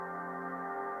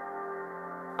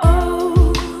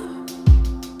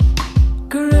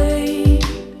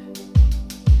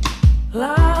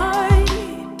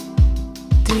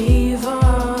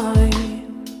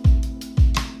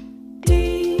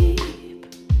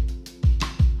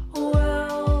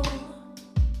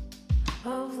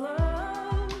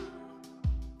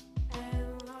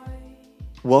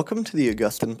Welcome to the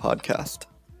Augustine Podcast,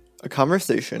 a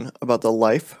conversation about the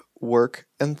life, work,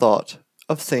 and thought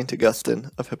of Saint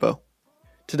Augustine of Hippo.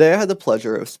 Today I had the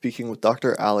pleasure of speaking with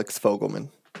Dr. Alex Fogleman.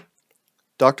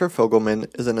 Dr.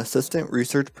 Fogleman is an assistant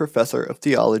research professor of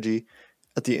theology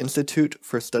at the Institute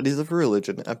for Studies of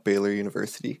Religion at Baylor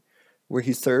University, where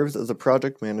he serves as a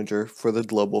project manager for the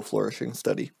Global Flourishing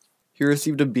Study. He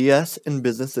received a BS in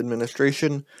Business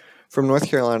Administration from North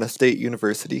Carolina State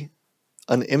University,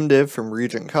 an MDiv from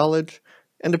Regent College,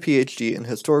 and a PhD in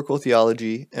Historical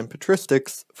Theology and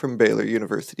Patristics from Baylor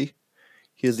University.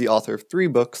 He is the author of 3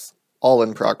 books, all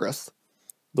in progress.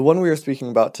 The one we are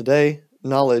speaking about today,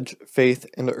 Knowledge, Faith,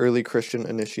 and Early Christian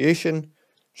Initiation,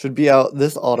 should be out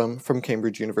this autumn from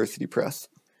Cambridge University Press.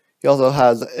 He also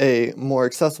has a more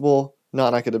accessible,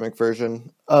 non-academic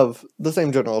version of the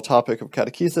same general topic of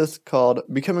catechesis called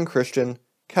Becoming Christian,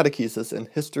 Catechesis in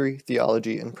History,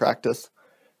 Theology, and Practice,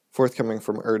 forthcoming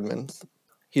from Erdman's.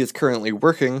 He is currently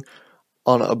working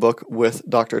on a book with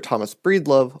Dr. Thomas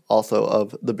Breedlove, also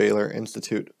of the Baylor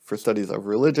Institute for Studies of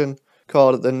Religion,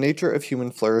 called The Nature of Human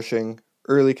Flourishing,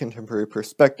 Early Contemporary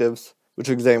Perspectives, which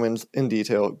examines in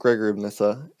detail Gregory of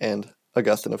Nyssa and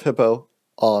Augustine of Hippo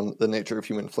on the nature of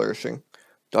human flourishing.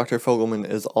 Dr. Fogleman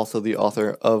is also the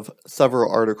author of several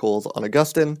articles on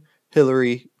Augustine,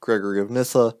 Hilary, Gregory of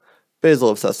Nyssa, Basil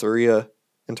of Caesarea,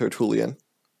 and Tertullian.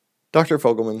 Dr.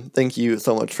 Fogleman, thank you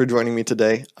so much for joining me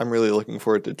today. I'm really looking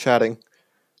forward to chatting.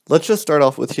 Let's just start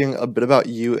off with hearing a bit about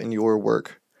you and your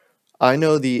work. I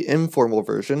know the informal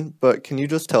version, but can you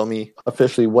just tell me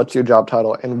officially what's your job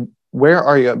title and where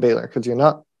are you at Baylor? Because you're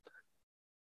not...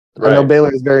 Right. I know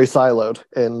Baylor is very siloed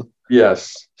in...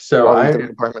 Yes. So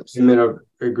I'm in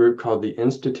a group called the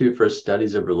Institute for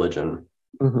Studies of Religion,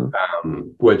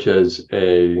 which is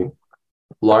a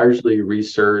largely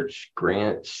research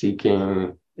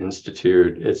grant-seeking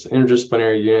institute. It's an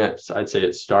interdisciplinary unit. I'd say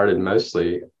it started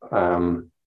mostly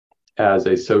as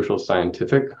a social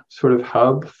scientific sort of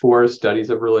hub for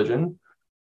studies of religion.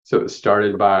 So it was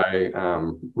started by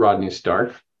Rodney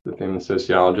Stark, the famous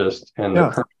sociologist, and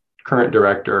the current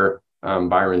director,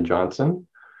 Byron Johnson,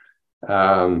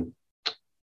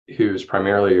 who's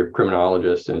primarily a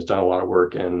criminologist and has done a lot of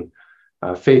work in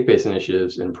faith-based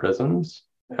initiatives in prisons.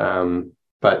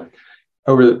 But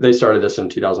they started this in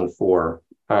 2004.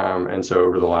 And so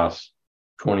over the last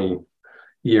 20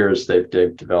 years, they've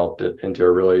developed it into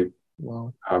a really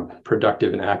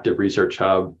productive and active research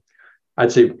hub.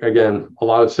 I'd say, again, a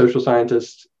lot of social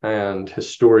scientists and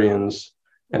historians,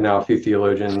 and now a few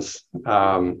theologians.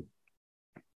 The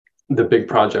big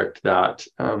project that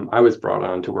I was brought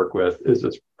on to work with is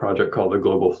this project called the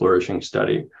Global Flourishing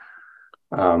Study,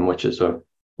 which is a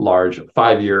large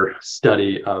 5-year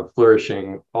study of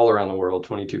flourishing all around the world,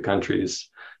 22 countries,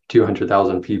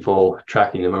 200,000 people,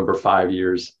 tracking them over 5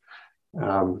 years.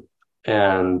 And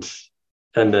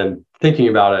then thinking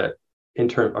about it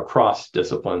across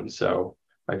disciplines. So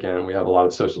again, we have a lot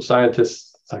of social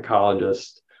scientists,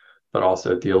 psychologists, but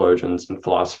also theologians and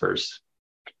philosophers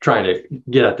trying to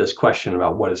get at this question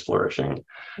about what is flourishing.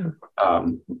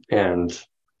 And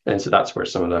so that's where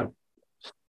some of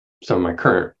my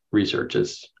current research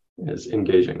is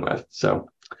engaging with. So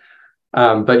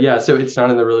but yeah, so it's not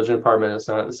in the religion department, it's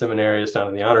not at the seminary, it's not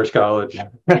in the honors college.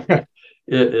 It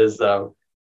is it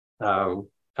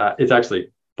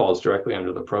actually falls directly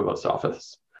under the provost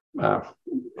office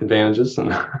advantages.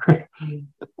 And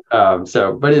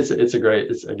but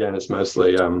it's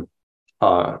mostly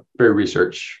very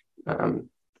research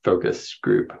focused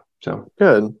group. So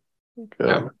good.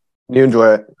 Yeah. You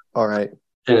enjoy it? All right.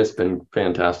 And it's been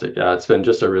fantastic. Yeah, it's been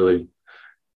just a really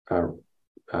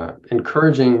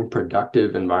encouraging,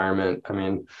 productive environment. I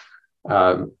mean,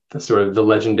 the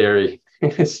legendary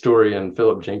historian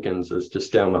Philip Jenkins is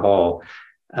just down the hall,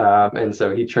 and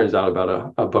so he churns out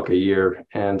about a book a year.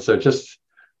 And so just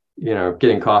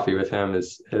getting coffee with him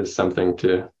is something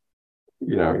to,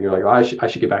 you're like, oh, I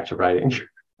should get back to writing.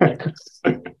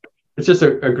 It's just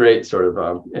a great sort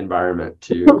of environment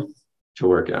to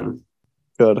work in.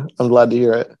 Good. I'm glad to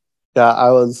hear it.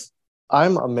 Yeah,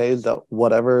 I'm amazed at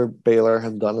whatever Baylor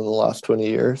has done in the last 20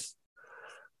 years.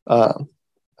 I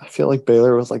feel like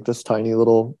Baylor was like this tiny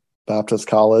little Baptist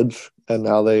college, and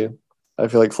now I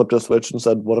feel like flipped a switch and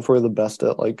said, what if we're the best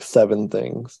at like 7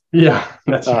 things? Yeah,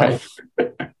 that's right.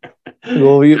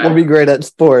 We'll be great at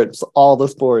sports, all the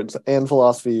sports, and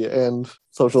philosophy, and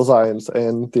social science,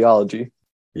 and theology.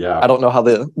 Yeah. I don't know how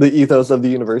the ethos of the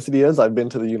university is. I've been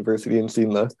to the university and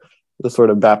seen the sort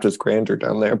of Baptist grandeur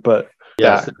down there, but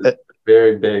yes,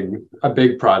 a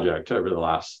big project over the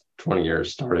last 20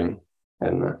 years, starting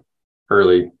in the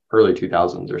early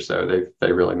 2000s or so.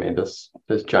 They really made this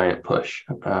giant push,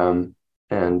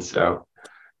 And so,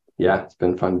 yeah, it's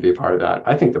been fun to be a part of that.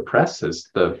 I think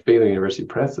the Baylor University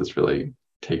Press has really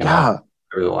taken off Yeah.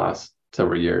 over the last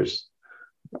several years.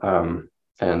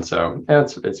 And so, yeah,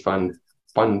 it's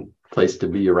fun place to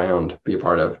be around, be a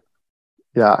part of.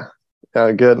 Yeah.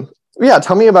 Yeah. Good. Yeah.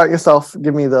 Tell me about yourself.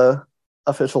 Give me the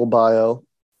official bio.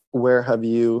 Where have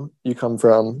you come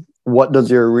from? What does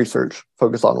your research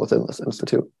focus on within this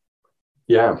institute?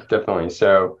 Yeah, definitely.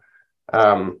 So,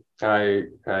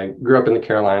 I grew up in the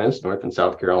Carolinas, North and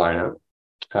South Carolina,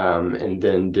 and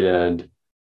then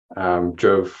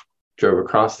drove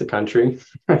across the country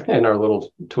in our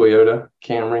little Toyota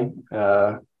Camry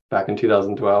back in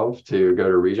 2012 to go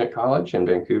to Regent College in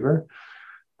Vancouver.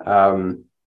 And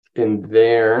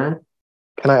there,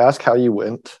 Can I ask how you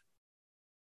went?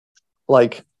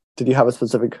 Like, did you have a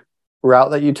specific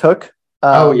route that you took?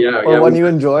 oh yeah, Or yeah, one you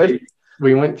enjoyed?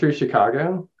 we went through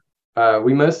Chicago.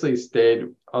 We mostly stayed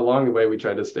along the way. We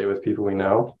tried to stay with people we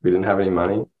know. We didn't have any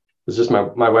money. It was just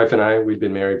my wife and I. We'd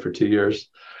been married for 2 years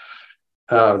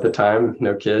at the time,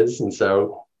 no kids, and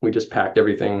so we just packed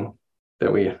everything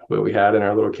that we had in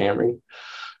our little Camry,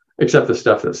 except the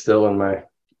stuff that's still in my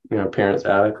parents'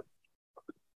 attic.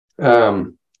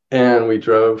 And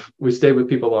we stayed with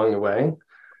people along the way.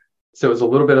 So it was a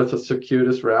little bit of a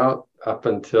circuitous route up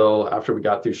until after we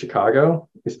got through Chicago.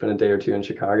 We spent a day or two in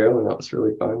Chicago, and that was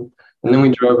really fun. And then we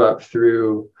drove up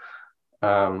through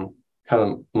kind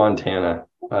of Montana,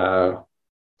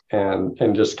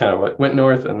 and just kind of went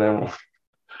north and then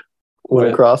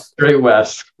Went across? straight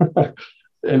west.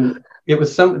 And there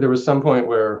was some point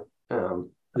where the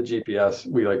GPS,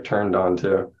 we like turned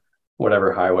onto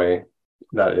whatever highway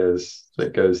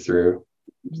that goes through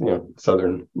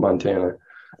southern Montana.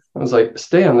 I was like,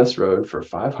 stay on this road for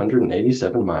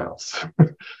 587 miles.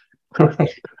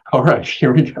 All right,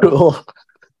 here we go. Cool.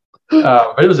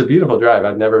 But it was a beautiful drive.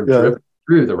 I'd never driven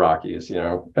through the Rockies,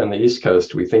 and the East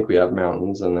Coast, we think we have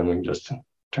mountains, and then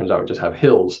turns out we just have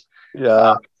hills.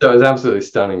 Yeah. So it was absolutely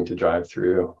stunning to drive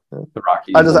through the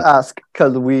Rockies. I just ask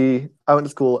because I went to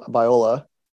school at Biola.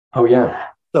 Oh yeah.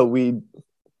 So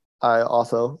I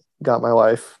also got my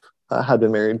wife, had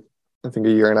been married, I think,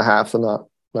 a year and a half, so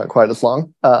not quite as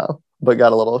long, but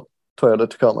got a little Toyota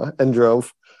Tacoma and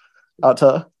drove out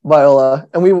to Biola.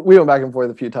 And we went back and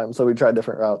forth a few times, so we tried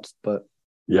different routes. But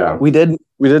yeah, we did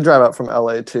drive out from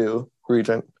LA to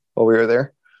Regent while we were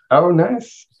there. Oh,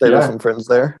 nice. Stayed with some friends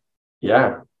there.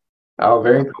 Yeah. Oh,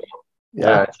 very cool.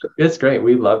 Yeah, it's great.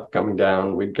 We love coming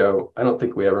down. We'd go. I don't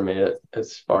think we ever made it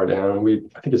as far down.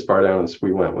 I think as far down as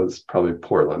we went was probably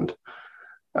Portland.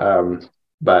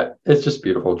 But it's just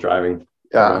beautiful driving.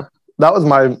 Yeah, that was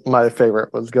my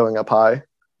favorite, was going up high.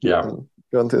 Yeah,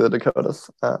 going through the Dakotas.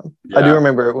 I do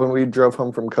remember when we drove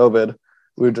home from COVID,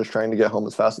 we were just trying to get home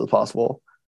as fast as possible,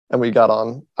 and we got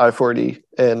on I-40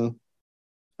 in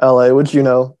LA, which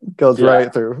goes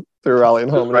right through Raleigh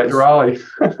and home. Right to Raleigh.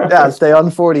 Yeah, stay on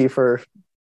 40 for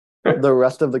the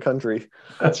rest of the country.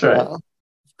 That's right.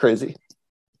 Crazy.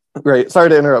 Great. Sorry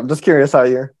to interrupt. Just curious how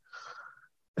you're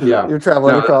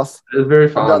traveling across. It's very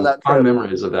fun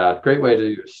memories of that. Great way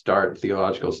to start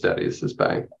theological studies is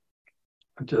by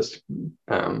just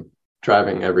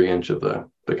driving every inch of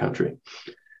the country.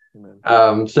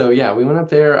 So yeah, we went up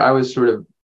there. I was sort of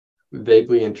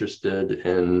vaguely interested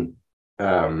in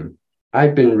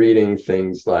I'd been reading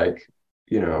things like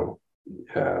some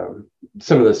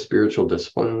of the spiritual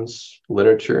disciplines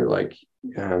literature, like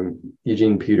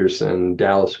Eugene Peterson,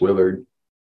 Dallas Willard.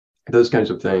 Those kinds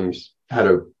of things had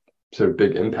a sort of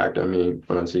big impact on me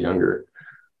when I was a younger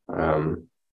kind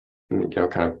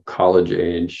of college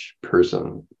age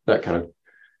person. That kind of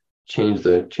changed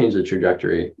the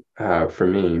trajectory for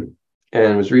me.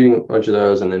 And was reading a bunch of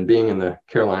those, and then being in the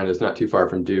Carolinas, not too far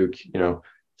from Duke,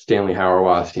 Stanley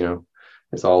Hauerwas,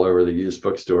 it's all over the used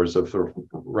bookstores of the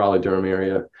Raleigh-Durham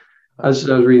area. I was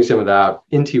reading some of that.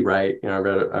 N.T. Wright, I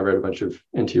read a bunch of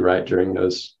N.T. Wright during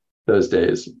those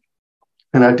days.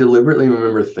 And I deliberately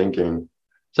remember thinking,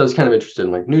 so I was kind of interested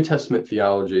in like New Testament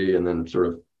theology and then sort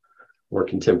of more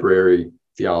contemporary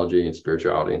theology and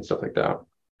spirituality and stuff like that.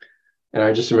 And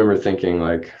I just remember thinking,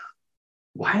 like,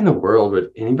 why in the world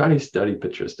would anybody study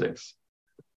patristics?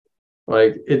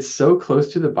 Like, it's so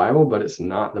close to the Bible, but it's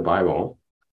not the Bible.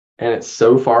 And it's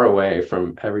so far away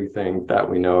from everything that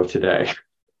we know of today.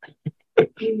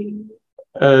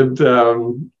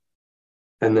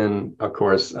 And then, of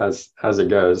course, as it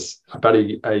goes, about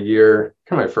a year,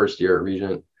 kind of my first year at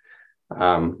Regent,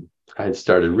 I had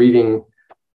started reading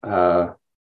some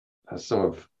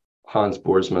of Hans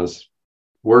Boersma's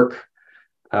work,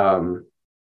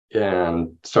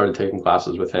 and started taking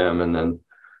classes with him, and then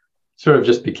sort of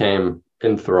just became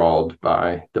enthralled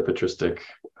by the patristic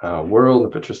world, the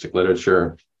patristic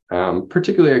literature,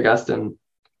 particularly Augustine.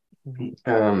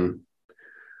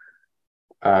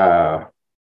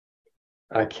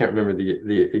 I can't remember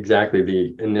the exactly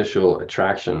the initial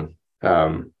attraction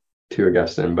to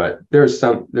Augustine, but there was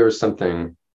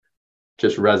something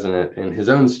just resonant in his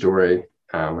own story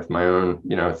with my own.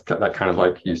 It's that kind of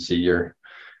like you see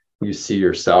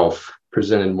yourself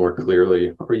presented more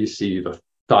clearly, or you see the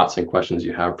thoughts and questions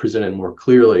you have presented more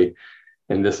clearly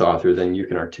in this author than you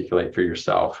can articulate for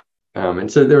yourself. And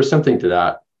so there was something to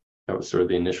that. That was sort of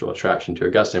the initial attraction to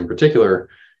Augustine in particular.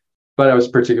 But I was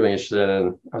particularly interested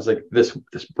in, I was like, this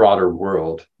broader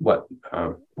world, what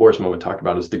Borisman would talk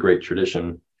about as the great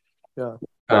tradition. Yeah.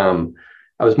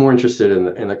 I was more interested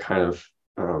in the kind of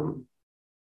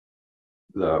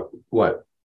what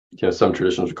some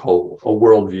traditions would call a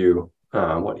worldview,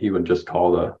 what he would just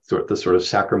call the sort of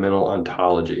sacramental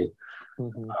ontology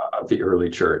of the early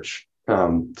church.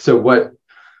 So what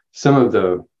some of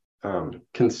the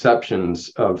conceptions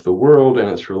of the world and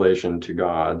its relation to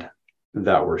God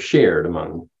that were shared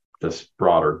among this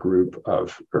broader group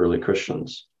of early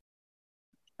Christians.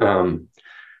 And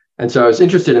so I was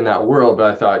interested in that world,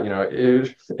 but I thought,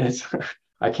 it's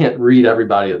I can't read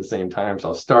everybody at the same time. So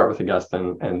I'll start with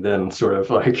Augustine and then sort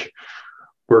of like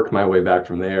work my way back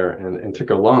from there, and took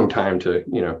a long time to,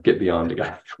 get beyond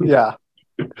Augustine. Yeah.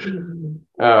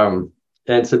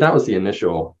 And so that was the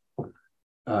initial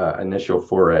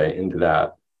foray into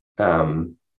that.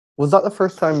 Was that the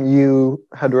first time you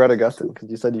had read Augustine? Because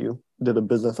you said you did a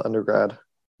business undergrad.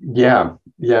 Yeah.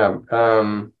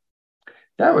 That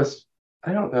was,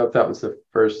 I don't know if that was the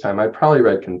first time. I probably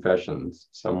read Confessions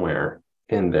somewhere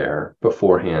in there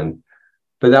beforehand,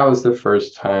 but that was the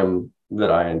first time that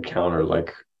I encountered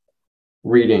like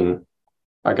reading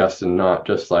Augustine, not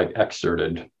just like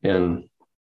excerpted in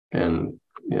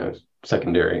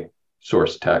secondary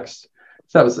source text.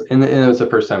 So that was, and it was the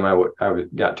first time I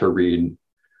got to read,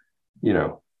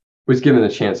 was given the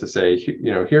chance to say,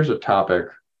 here's a topic,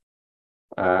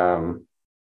 go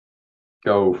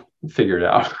figure it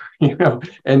out,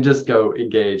 and just go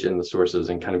engage in the sources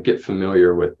and kind of get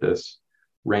familiar with this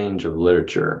range of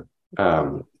literature.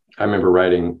 I remember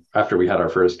writing after we had our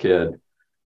first kid,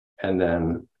 and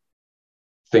then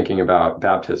thinking about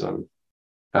baptism.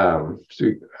 So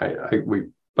we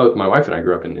both, my wife and I,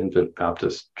 grew up in infant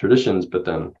Baptist traditions, but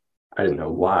then I didn't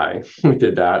know why we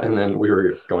did that. And then we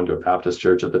were going to a Baptist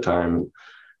church at the time.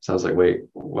 So I was like, wait,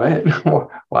 what?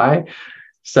 Why?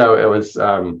 So it was,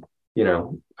 I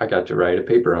got to write a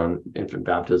paper on infant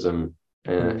baptism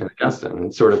and Augustine,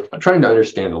 and sort of trying to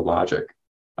understand the logic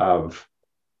of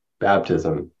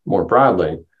baptism more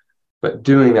broadly, but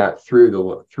doing that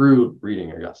through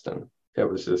reading Augustine. It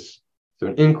was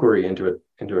an inquiry into a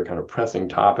kind of pressing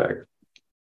topic,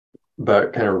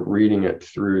 but kind of reading it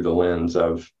through the lens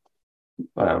of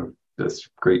this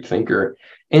great thinker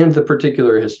and the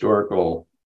particular historical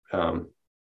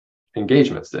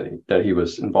engagements that he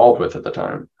was involved with at the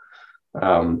time.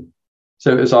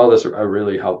 So it's all this a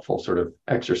really helpful sort of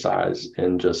exercise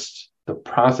in just the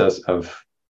process of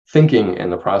thinking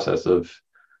and the process of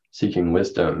seeking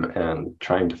wisdom and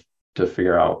trying to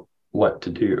figure out what to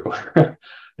do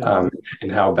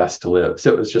and how best to live.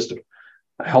 So it was just a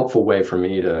helpful way for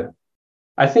me to,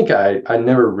 I think I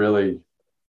never really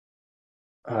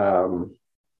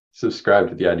subscribed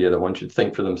to the idea that one should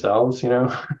think for themselves,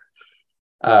 that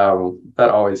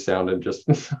always sounded just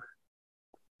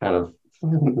kind of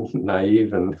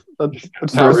naive and for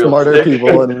smarter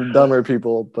people and dumber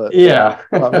people, but yeah,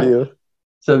 not you.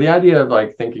 So the idea of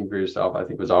like thinking for yourself, I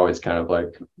think, was always kind of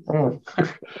like, no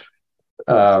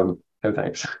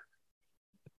thanks.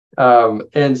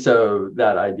 And so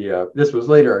that idea, this was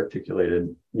later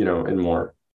articulated, in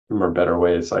more better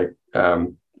ways. Like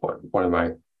one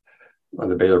of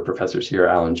the Baylor professors here,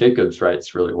 Alan Jacobs,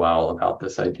 writes really well about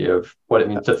this idea of what it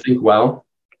means to think well,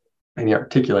 and he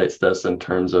articulates this in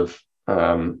terms of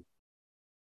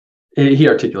he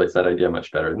articulates that idea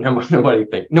much better.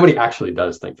 Nobody actually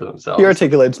does think for themselves. He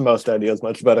articulates most ideas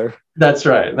much better. That's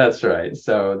right.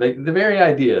 So the very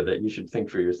idea that you should think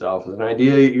for yourself is an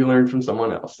idea you learned from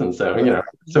someone else, and so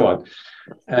so on.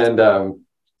 And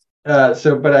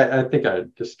but I think I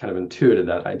just kind of intuited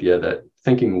that idea that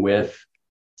thinking with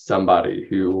somebody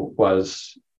who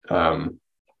was a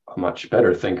much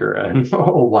better thinker and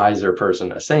a wiser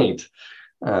person, a saint.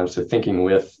 So thinking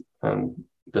with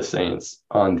the saints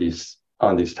on these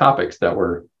topics that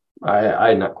were I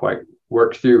had not quite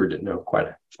worked through or didn't know quite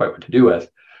what to do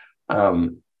with.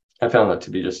 I found that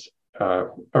to be just a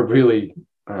really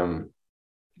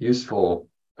useful,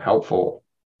 helpful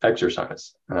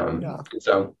exercise.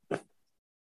 So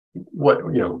what,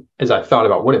 as I thought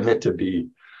about what it meant to be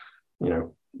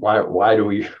why do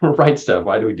we write stuff?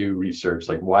 Why do we do research?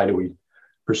 Like, why do we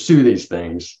pursue these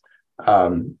things?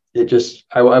 It just,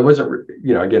 I wasn't,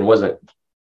 again, wasn't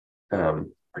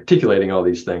articulating all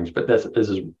these things, but this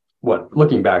is what,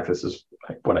 looking back, this is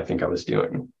like what I think I was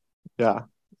doing. Yeah,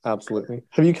 absolutely.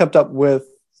 Have you kept up with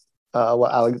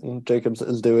what Alex Jacobs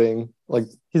is doing? Like,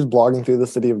 he's blogging through the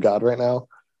City of God right now.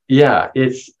 Yeah,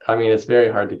 it's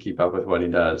very hard to keep up with what he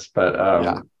does,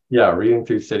 but yeah, reading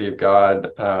through City of God,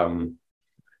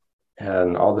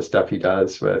 and all the stuff he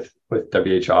does with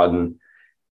W.H. Auden.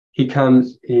 He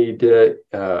did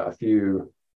a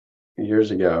few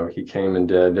years ago, he came and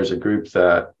there's a group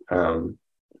that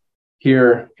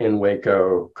here in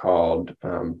Waco called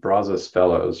Brazos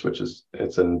Fellows,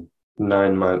 it's a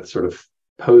 9-month sort of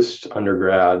post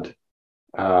undergrad,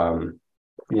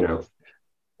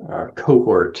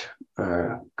 cohort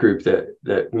group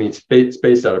that meets. It's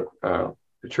based out of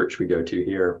the church we go to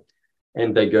here,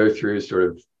 and they go through sort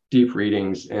of deep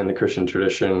readings in the Christian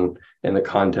tradition in the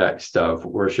context of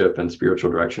worship and spiritual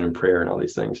direction and prayer and all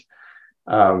these things.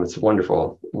 It's a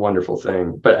wonderful, wonderful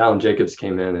thing. But Alan Jacobs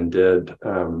came in and did,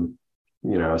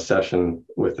 a session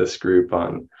with this group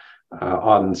on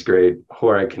Auden's great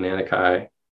Horae Canonicae,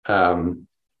 and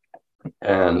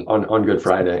on Good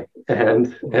Friday.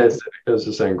 And it was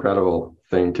just an incredible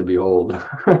thing to behold.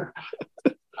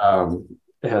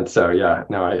 And so, yeah,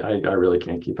 no, I really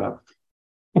can't keep up.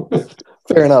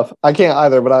 Fair enough. I can't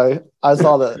either, but I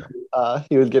saw that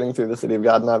he was getting through the City of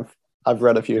God, and I've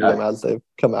read a few of them as they've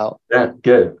come out. Yeah,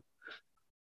 good.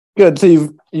 So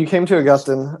you came to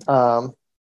Augustine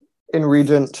in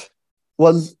Regent.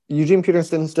 Was Eugene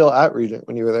Peterson still at Regent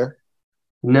when you were there?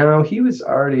 No, he had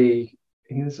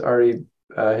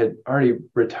already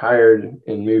retired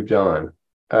and moved on.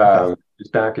 Okay. He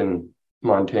was back in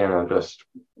Montana, just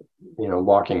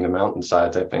walking the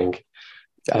mountainsides, I think.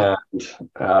 Yeah.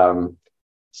 And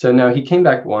so no, he came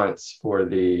back once for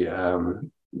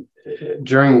during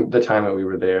the time that we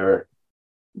were there,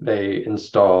 they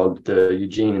installed the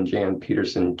Eugene and Jan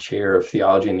Peterson Chair of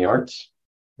Theology and the Arts.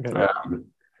 Okay.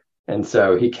 And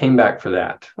so he came back for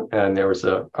that, and there was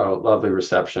a lovely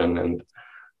reception,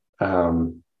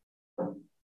 and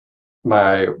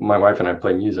my wife and I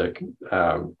play music.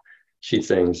 She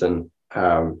sings, and she's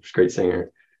a great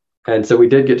singer. And so we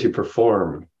did get to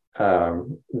perform.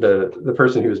 The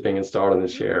person who was being installed in the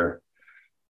chair,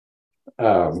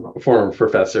 former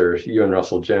professor Ewan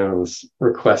Russell Jones,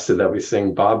 requested that we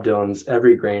sing Bob Dylan's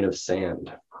 "Every Grain of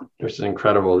Sand," which is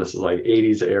incredible. This is like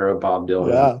 80s era Bob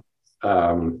Dylan. Yeah.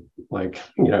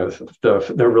 The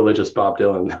religious Bob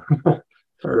Dylan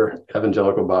or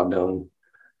evangelical Bob Dylan.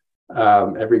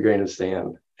 Every Grain of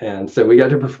Sand. And so we got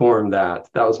to perform that.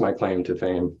 That was my claim to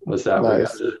fame, was that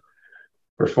nice. We got to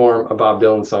perform a Bob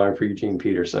Dylan song for Eugene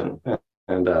Peterson.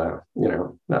 And that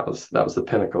was the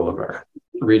pinnacle of our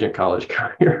Regent College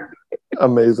career.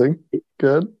 Amazing.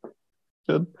 Good.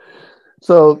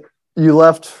 So you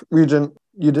left Regent.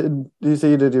 Did you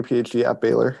say you did your PhD at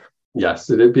Baylor?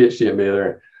 Yes, I did PhD at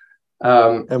Baylor.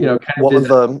 What was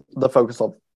the focus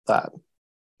of that?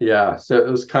 Yeah, so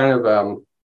it was kind of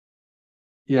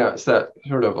it's that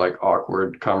sort of like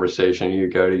awkward conversation. You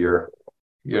go to your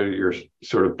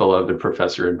sort of beloved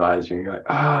professor advisor, and you're like,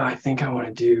 I think I want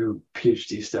to do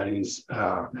PhD studies.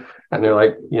 And they're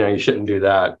like, you shouldn't do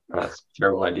that. That's a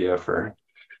terrible idea for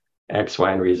X,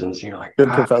 Y, and reasons. And you're like, good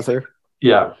professor.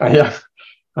 Yeah.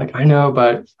 Like, I know,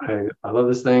 but I love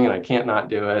this thing and I can't not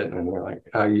do it. And they're like,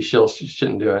 you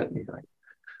shouldn't do it. And you're like,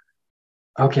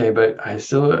 okay, but I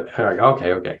still, like,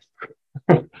 okay.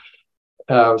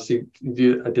 So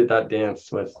I did that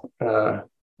dance with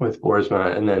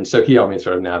Boersma, and then so he helped me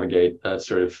sort of navigate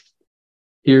sort of,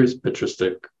 here's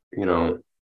patristic,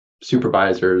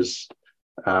 supervisors.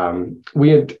 We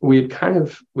had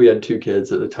 2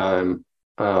 kids at the time,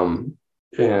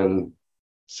 and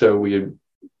so we had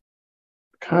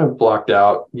kind of blocked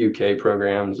out UK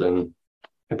programs and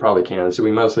probably Canada. So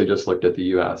we mostly just looked at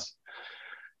the US,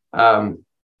 and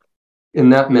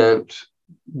that meant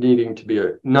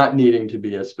not needing to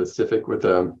be as specific with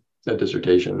a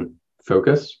dissertation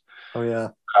focus. Oh yeah.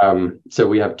 So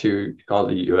we have all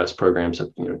the US programs have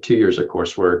 2 years of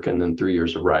coursework and then 3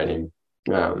 years of writing.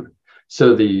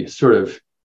 So the sort of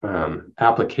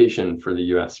application for the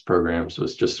US programs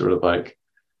was just sort of like,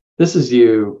 this is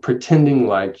you pretending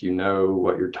like you know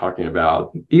what you're talking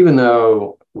about, even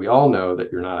though we all know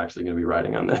that you're not actually going to be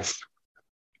writing on this.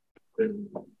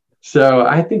 So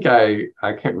I think I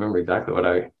can't remember exactly what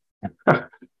I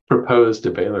proposed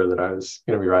to Baylor that I was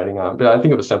going to be writing on, but I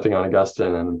think it was something on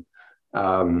Augustine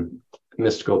and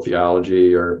mystical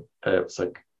theology, or it was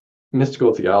like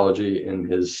mystical theology in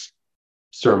his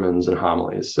sermons and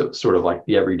homilies. So sort of like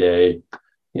the everyday,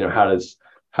 how does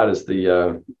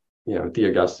the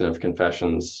Augustine of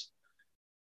Confessions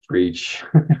preach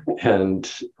and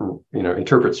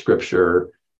interpret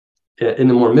scripture in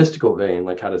the more mystical vein?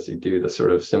 Like, how does he do the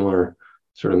sort of similar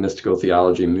sort of mystical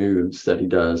theology moves that he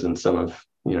does in some of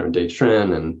De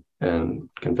Trin and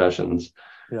Confessions?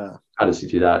 Yeah. How does he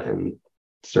do that in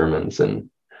sermons? And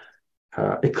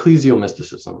ecclesial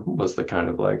mysticism was the kind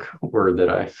of like word that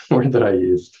I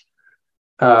used.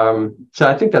 So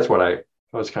I think that's what I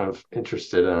was kind of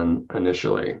interested in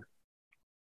initially,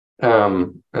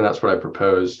 and that's what I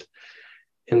proposed.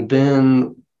 And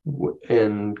then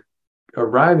in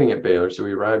arriving at Baylor, so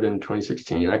we arrived in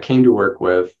 2016, I came to work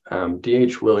with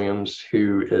D.H. Williams,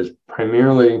 who is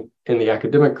primarily in the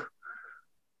academic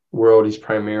world. He's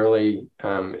primarily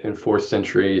in 4th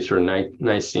century sort of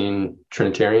Nicene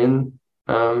Trinitarian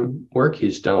work.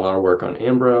 He's done a lot of work on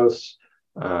Ambrose,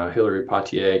 Hilary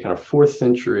Poitiers, kind of 4th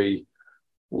century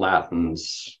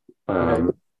Latins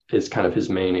is kind of his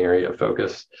main area of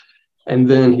focus. And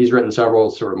then he's written several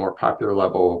sort of more popular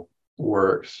level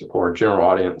works or general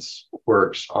audience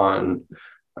works on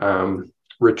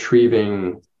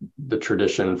retrieving the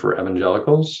tradition for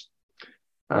evangelicals.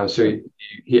 So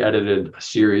he edited a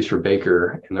series for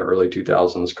Baker in the early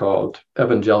 2000s called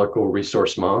Evangelical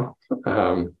Ressourcement.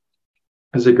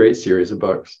 It's a great series of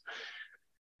books.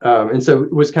 And so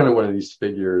it was kind of one of these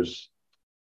figures,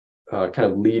 kind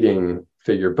of leading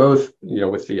figure, both,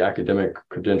 with the academic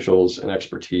credentials and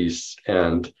expertise,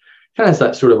 and kind of has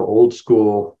that sort of old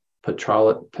school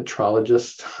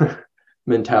patrologist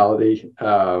mentality,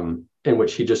 in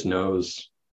which he just knows,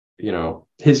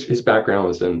 his background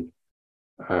was in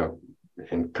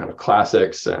kind of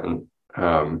classics and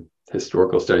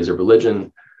historical studies of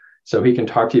religion. So he can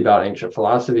talk to you about ancient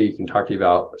philosophy, he can talk to you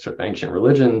about sort of ancient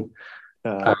religion,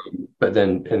 but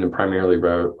then primarily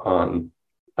wrote on,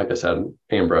 like I said,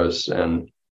 Ambrose and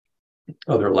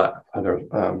other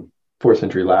 4th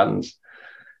century Latins.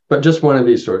 But just one of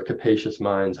these sort of capacious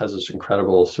minds, has this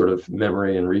incredible sort of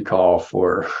memory and recall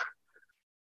for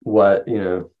what,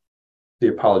 the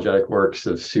apologetic works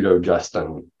of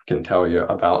pseudo-Justin can tell you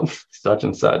about such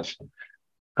and such.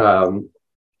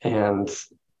 And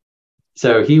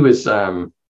so he was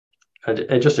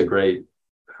just a great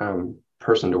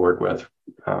person to work with.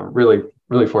 Really,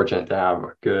 really fortunate to have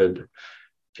a good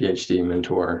PhD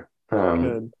mentor,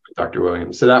 Dr.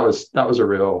 Williams. So that was a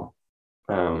real,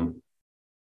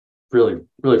 really,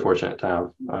 really fortunate to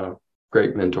have a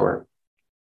great mentor.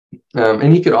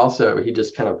 And he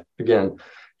just kind of, again,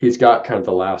 he's got kind of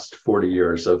the last 40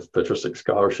 years of patristic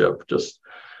scholarship just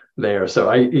there. So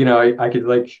I could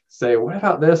like say, what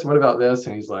about this? What about this?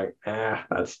 And he's like,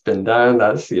 that's been done.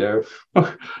 That's,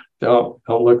 don't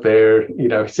look there,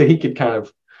 so he could kind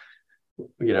of,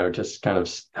 just kind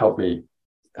of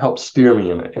help steer me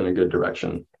in a good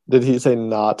direction. Did he say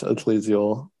not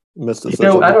ecclesial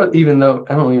mysticism? I don't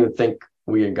even think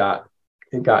we had got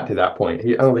to that point.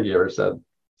 I don't think he ever said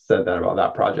that about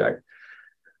that project.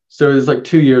 So it was like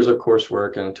 2 years of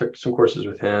coursework, and I took some courses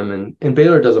with him. And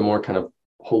Baylor does a more kind of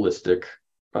holistic,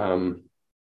 or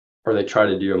they try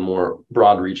to do a more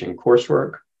broad-reaching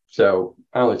coursework. So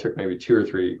I only took maybe 2 or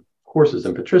 3 courses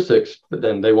in patristics, but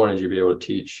then they wanted you to be able to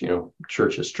teach,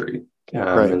 church history.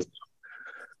 And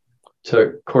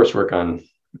took coursework on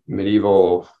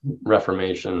medieval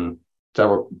Reformation,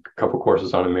 couple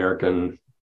courses on American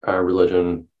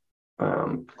religion,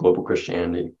 global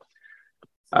Christianity.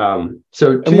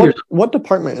 So what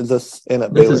department is this in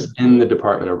at Baylor? Baylor? This is in the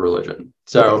Department of Religion.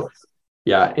 So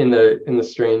yeah, in the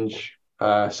strange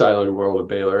siloed world of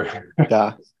Baylor,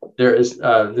 there is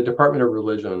the Department of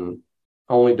Religion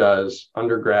only does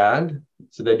undergrad,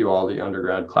 so they do all the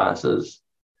undergrad classes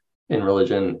in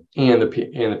religion and the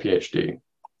PhD.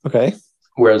 Okay.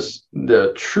 Whereas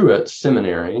the Truett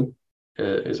Seminary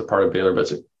is a part of Baylor,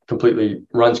 but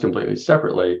runs completely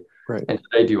separately. Right. And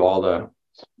they do all the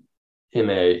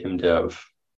MA, MDiv,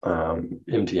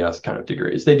 MTS kind of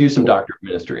degrees. They do some doctorate of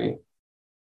ministry.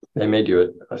 They may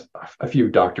do a few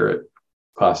doctorate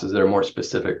classes that are more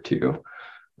specific to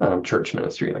church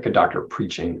ministry, like a doctor of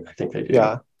preaching, I think they do.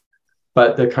 Yeah.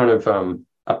 But the kind of,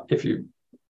 if you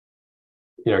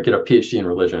get a PhD in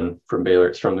religion from Baylor,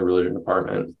 it's from the religion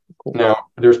department. Cool. Now,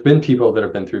 there's been people that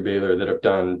have been through Baylor that have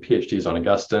done PhDs on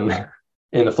Augustine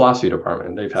in the philosophy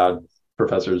department. They've had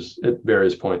professors at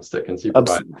various points that can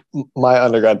supervise. My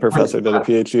undergrad professor did a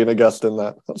PhD in Augustine.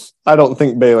 I don't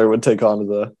think Baylor would take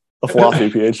on a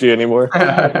philosophy PhD anymore.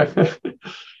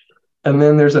 And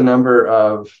then there's a number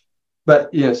of,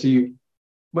 but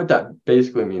what that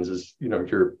basically means is,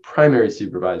 your primary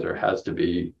supervisor has to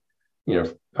be,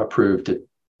 approved to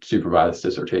supervise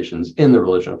dissertations in the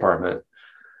religion department,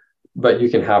 but you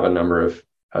can have a number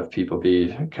of people be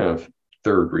kind of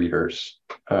third readers,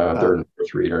 third and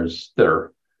fourth readers that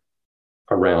are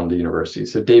around the university.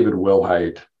 So David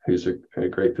Wilhite, who's a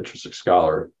great patristic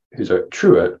scholar, who's a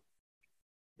truet,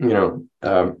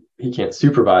 he can't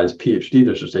supervise PhD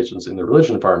dissertations in the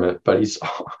religion department, but he's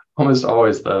almost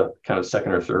always the kind of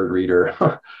second or third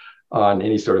reader on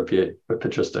any sort of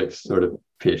patristic sort of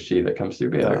PhD that comes through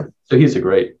Baylor. So he's a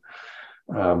great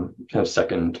kind of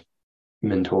second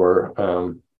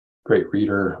mentor, great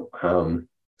reader,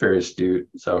 very astute.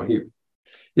 So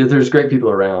there's great people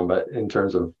around, but in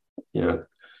terms of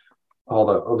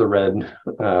all the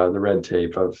red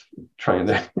tape of trying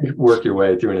to work your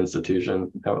way through an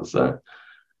institution, that was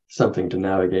something to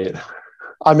navigate.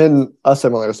 I'm in a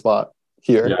similar spot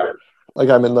here. Yeah. Like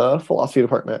I'm in the philosophy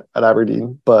department at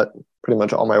Aberdeen, but pretty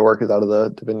much all my work is out of the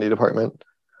divinity department.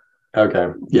 Okay.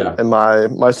 Yeah. And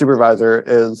my supervisor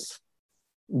is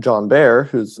John Baer,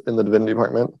 who's in the divinity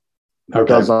department. Okay.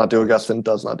 Does not do Augustine,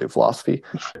 does not do philosophy.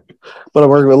 But I'm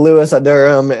working with Lewis at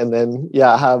Durham, and then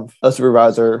I have a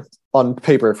supervisor on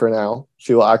paper for now.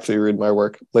 She will actually read my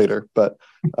work later, but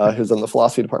who's in the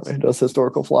philosophy department, who does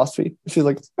historical philosophy. She's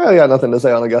like, I got nothing to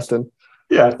say on Augustine.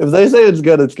 Yeah. If they say it's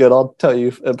good, it's good. I'll tell you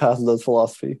if it passes as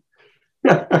philosophy.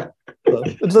 So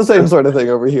it's the same sort of thing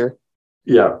over here.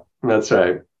 Yeah, that's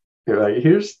right. You're like,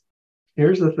 here's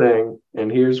the thing, and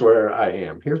here's where I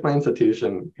am. Here's my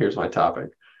institution. Here's my topic.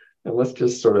 And let's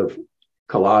just sort of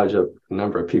collage a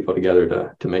number of people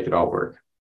together to make it all work.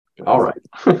 All right.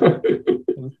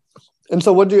 And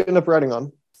so what did you end up writing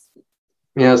on?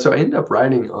 Yeah, so I ended up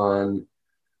writing on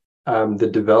the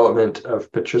development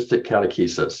of patristic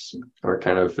catechesis, or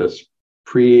kind of this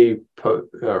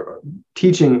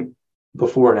teaching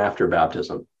before and after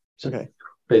baptism. So okay.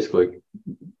 Basically,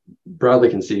 broadly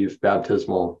conceived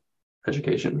baptismal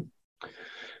education.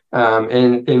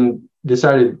 And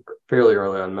decided fairly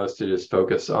early on most to just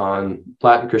focus on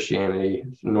Latin Christianity,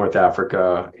 North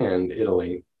Africa, and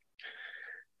Italy.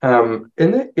 And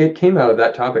it came out of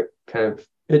that topic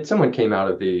it somewhat came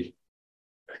out of the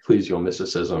ecclesial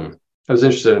mysticism. I was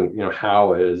interested in,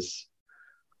 how is,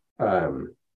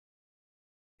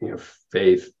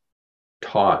 faith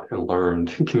taught and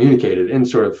learned, communicated in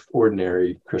sort of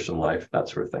ordinary Christian life, that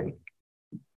sort of thing.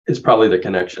 Is probably the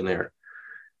connection there.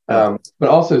 But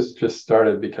also it's just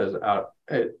started because at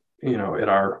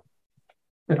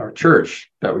our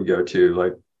church that we go to,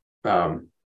 like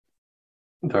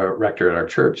the rector at our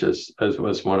church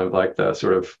was one of like the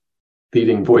sort of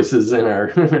leading voices in our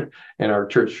in our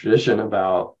church tradition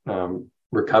about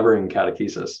recovering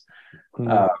catechesis.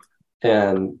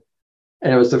 And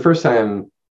it was the first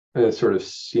time sort of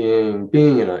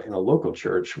being in a local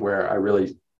church where I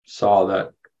really saw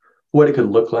that what it could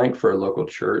look like for a local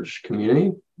church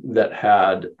community that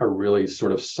had a really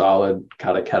sort of solid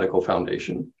catechetical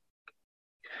foundation.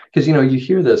 Because, you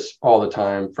hear this all the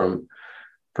time from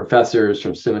professors,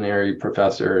 from seminary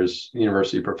professors,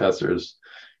 university professors,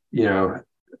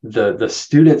 the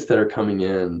students that are coming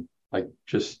in, like,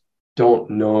 just don't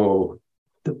know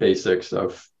the basics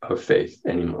of faith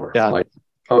anymore. Yeah. Like,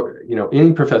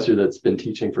 any professor that's been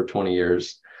teaching for 20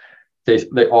 years,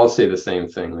 they all say the same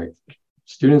thing. Like,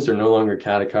 students are no longer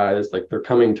catechized. Like, they're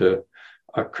coming to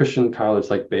a Christian college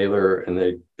like Baylor, and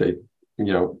they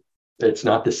it's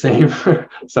not the same.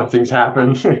 Something's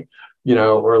happened,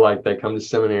 or like they come to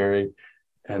seminary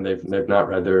and they've not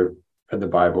read the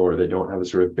Bible, or they don't have a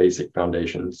sort of basic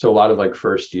foundation. So a lot of like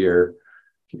first year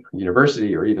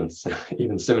university or even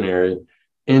seminary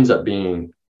ends up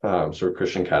being sort of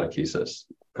Christian catechesis.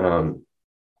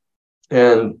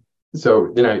 And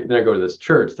so then I go to this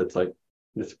church that's like,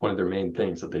 it's one of their main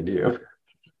things that they do.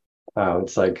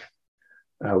 It's like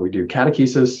we do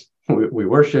catechesis, we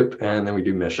worship, and then we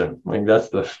do mission. Like that's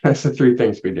the three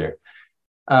things we do.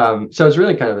 So I was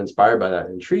really kind of inspired by that,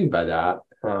 intrigued by that,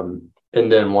 and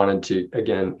then wanted to,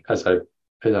 again, as I've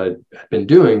been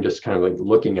doing, just kind of like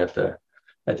looking at the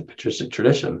patristic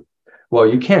tradition. Well,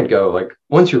 you can't go, like,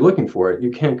 once you're looking for it,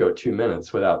 you can't go 2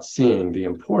 minutes without seeing the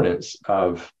importance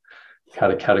of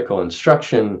catechetical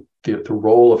instruction, the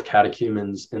role of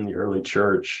catechumens in the early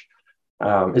church.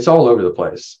 It's all over the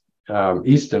place,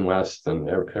 east and west and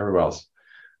everywhere else.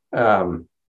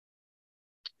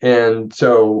 And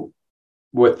so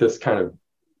with this kind of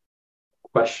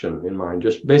question in mind,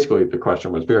 just basically the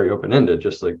question was very open-ended,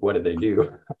 just like, what did they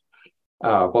do?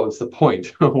 What was the point?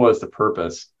 What was the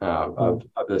purpose of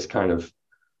this kind of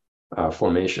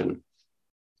formation?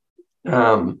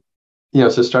 So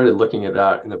started looking at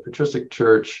that in the patristic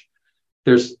church.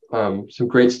 There's some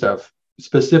great stuff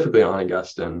specifically on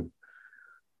Augustine.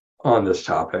 on this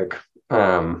topic.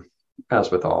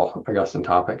 As with all Augustine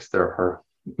topics, there are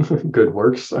good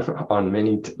works on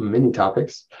many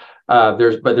topics.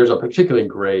 There's a particularly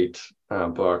great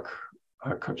book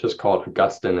just called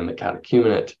Augustine and the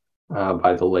Catechumenate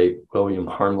by the late William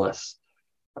Harmless.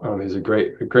 He's a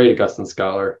great Augustine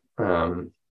scholar,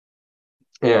 and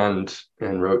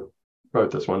wrote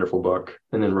this wonderful book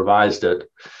and then revised it.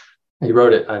 He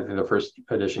wrote it, I think the first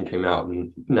edition came out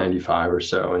in 95 or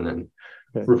so, and then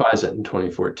revised it in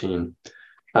 2014.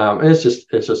 And it's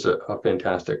just a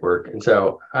fantastic work. And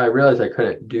so I realized I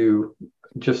couldn't do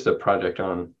just a project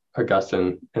on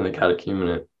Augustine and the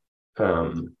Catechumenate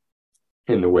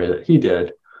in the way that he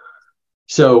did.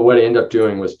 So what I ended up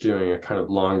doing was doing a kind of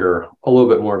longer, a little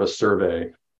bit more of a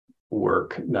survey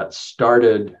work that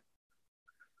started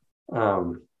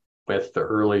with the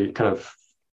early kind of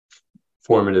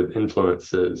formative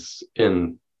influences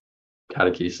in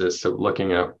catechesis. So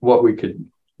looking at what we could,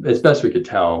 as best we could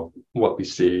tell, what we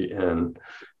see in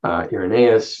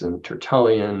Irenaeus and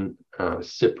Tertullian,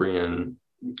 Cyprian,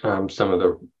 some of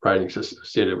the writings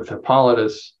associated with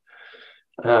Hippolytus.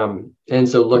 And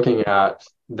so looking at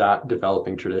that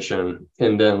developing tradition,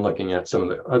 and then looking at some of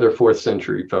the other 4th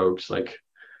century folks like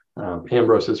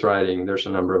Ambrose's writing. There's a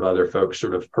number of other folks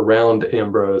sort of around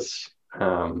Ambrose.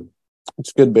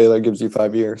 It's good, Baylor gives you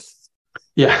 5 years.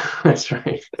 Yeah, that's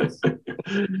right.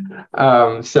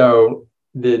 So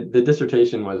the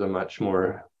dissertation was a much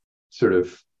more sort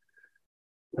of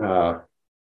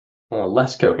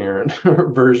less coherent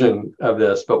version of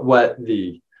this, but what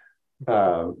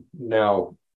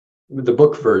now the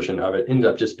book version of it ended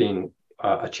up just being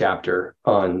a chapter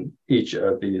on each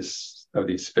of these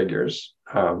figures.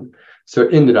 So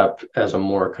it ended up as a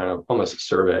more kind of almost a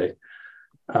survey,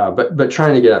 but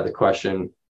trying to get at the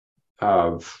question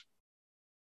of,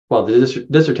 well, the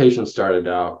dissertation started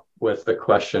out with the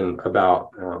question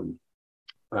about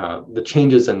the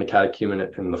changes in the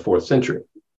catechumenate in the 4th century.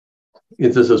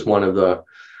 This is one of the,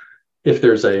 if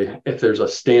there's a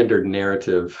standard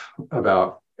narrative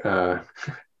about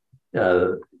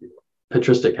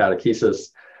patristic catechesis,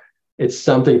 it's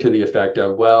something to the effect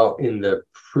of, well, in the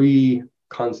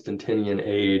pre-Constantinian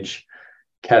age,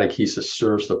 catechesis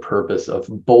serves the purpose of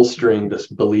bolstering this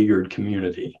beleaguered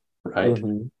community, right?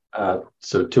 Mm-hmm.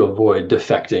 So to avoid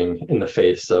defecting in the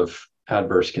face of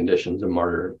adverse conditions and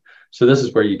martyrdom. So this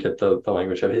is where you get the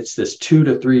language of it. It's this 2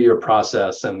 to 3 year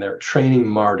process, and they're training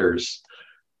martyrs.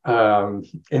 And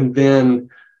then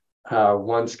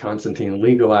once Constantine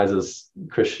legalizes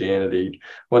Christianity,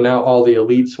 well, now all the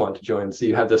elites want to join. So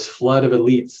you have this flood of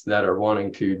elites that are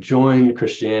wanting to join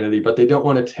Christianity, but they don't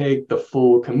want to take the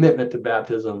full commitment to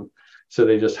baptism. So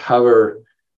they just hover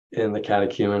in the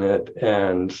catechumenate.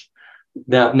 And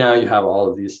now you have all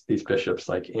of these bishops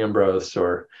like Ambrose,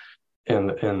 or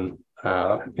in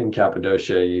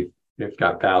Cappadocia, you've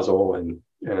got Basil and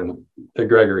the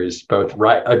Gregories both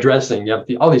addressing, you have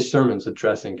all these sermons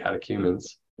addressing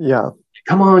catechumens. Yeah.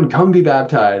 Come be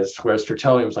baptized. Whereas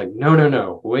Tertullian was like,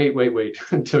 no, wait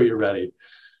until you're ready.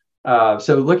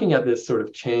 So looking at this sort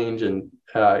of change in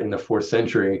the 4th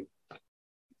century,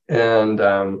 and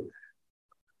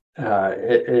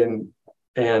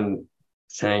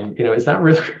saying, is that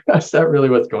really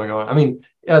what's going on? I mean,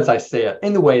 as I say it,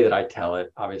 in the way that I tell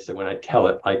it, obviously, when I tell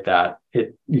it like that,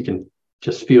 you can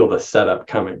just feel the setup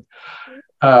coming.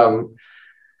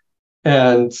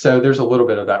 And so there's a little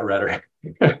bit of that rhetoric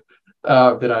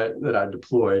that I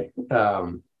deploy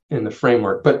in the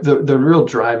framework. But the real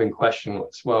driving question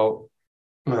was, well,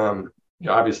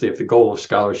 obviously, if the goal of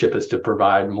scholarship is to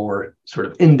provide more sort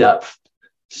of in-depth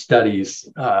studies,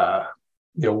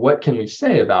 what can we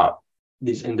say about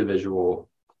these individual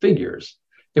figures?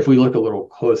 If we look a little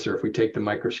closer, if we take the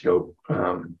microscope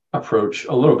approach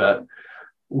a little bit,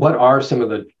 what are some of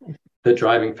the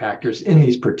driving factors in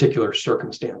these particular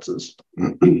circumstances?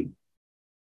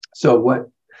 So what,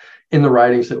 in the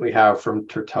writings that we have from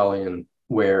Tertullian,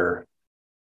 where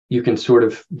you can sort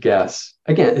of guess,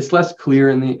 again, it's less clear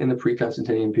in the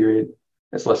pre-Constantinian period.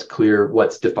 It's less clear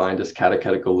what's defined as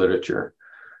catechetical literature.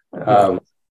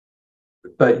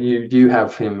 But you do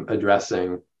have him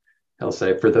addressing, he'll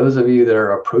say, for those of you that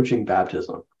are approaching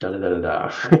baptism,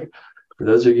 for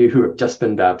those of you who have just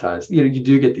been baptized, you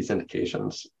do get these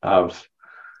indications of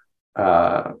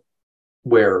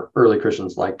where early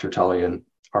Christians like Tertullian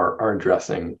are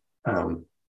addressing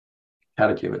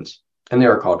catechumens, and they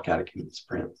are called catechumens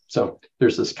for him. So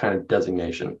there's this kind of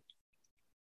designation.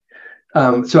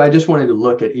 So I just wanted to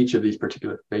look at each of these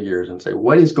particular figures and say,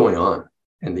 what is going on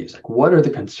in these? Like, what are the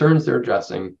concerns they're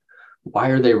addressing? Why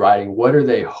are they writing? What are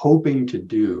they hoping to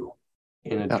do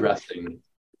in addressing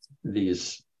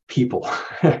these people?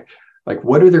 Like,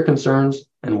 what are their concerns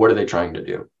and what are they trying to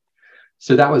do?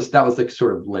 So that was the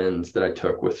sort of lens that I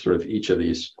took with sort of each of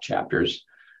these chapters.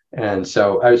 And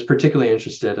so I was particularly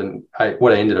interested in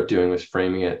what I ended up doing was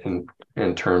framing it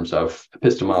in terms of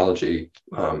epistemology,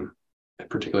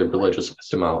 particularly religious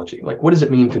epistemology. Like, what does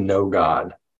it mean to know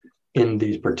God in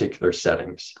these particular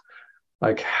settings?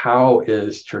 Like, how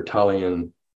is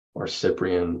Tertullian or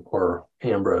Cyprian or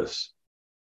Ambrose,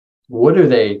 what are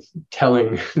they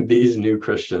telling these new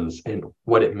Christians and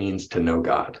what it means to know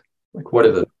God? Like, what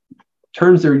are the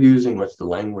terms they're using? What's the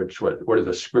language? What are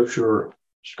the scriptural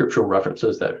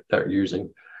references that they're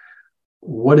using?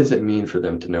 What does it mean for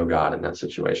them to know God in that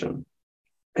situation?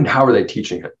 And how are they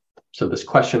teaching it? So this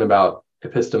question about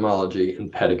epistemology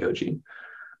and pedagogy,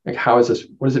 like, what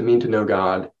does it mean to know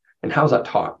God? And how is that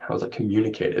taught? How is that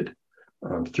communicated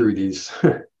through these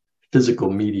physical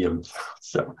mediums?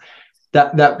 So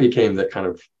that became the kind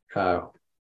of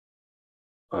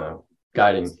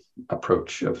guiding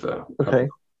approach of the. Okay.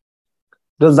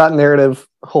 Does that narrative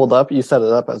hold up? You set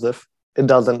it up as if it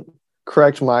doesn't.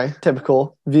 Correct my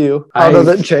typical view. How does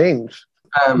it change?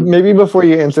 Maybe before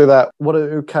you answer that, what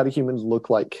do catechumens look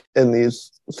like in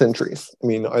these centuries? I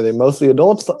mean, are they mostly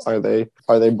adults? Are they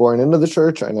born into the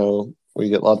church? I know we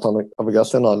get lots of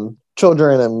Augustine on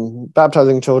children and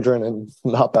baptizing children and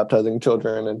not baptizing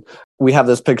children. And we have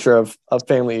this picture of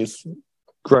families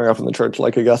growing up in the church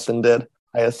like Augustine did.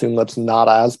 I assume that's not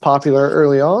as popular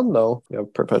early on, though. You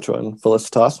have Perpetua and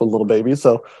Felicitas with little babies.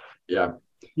 So yeah,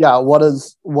 what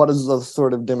is the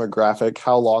sort of demographic?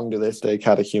 How long do they stay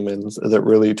catechumens? Is it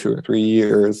really 2 or 3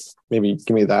 years? Maybe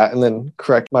give me that and then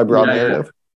correct my broad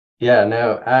narrative. Yeah,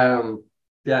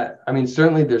 I mean,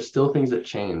 certainly there's still things that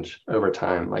change over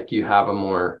time. Like, you have a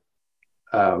more,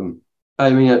 I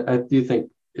do think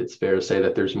it's fair to say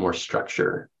that there's more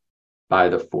structure by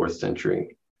the 4th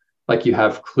century. Like, you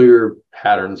have clear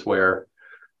patterns where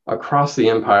across the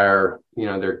empire,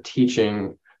 they're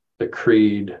teaching the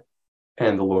creed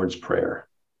and the Lord's Prayer,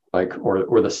 like,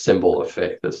 or the symbol of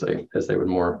faith, as they would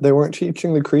more. They weren't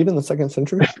teaching the creed in the 2nd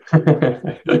century.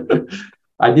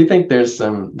 I do think there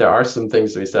are some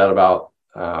things to be said about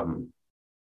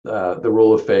the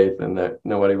rule of faith, and that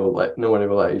nobody will let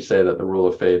you say that the rule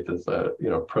of faith is a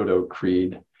proto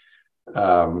creed.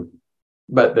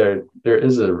 But there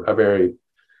is a very,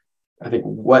 I think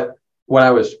what I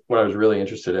was really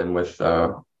interested in with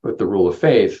the rule of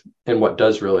faith, and what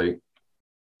does really.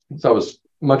 So I was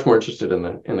much more interested in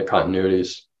the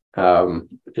continuities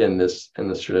in this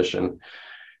tradition,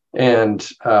 and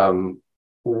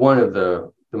one of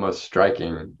the most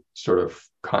striking sort of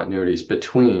continuities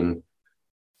between,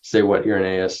 say, what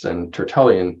Irenaeus and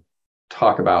Tertullian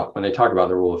talk about when they talk about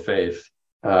the rule of faith,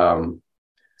 and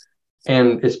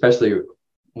especially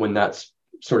when that's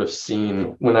sort of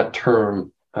seen, when that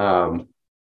term, canon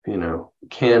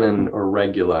or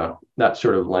regula, that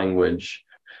sort of language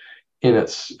in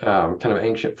its kind of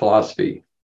ancient philosophy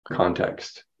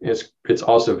context, it's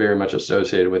also very much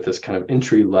associated with this kind of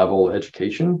entry level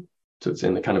education. So it's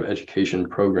in the kind of education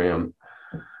program,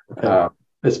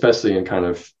 especially in kind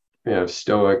of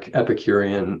Stoic,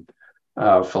 Epicurean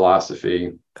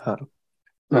philosophy.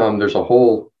 There's a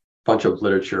whole bunch of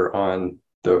literature on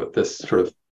this sort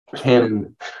of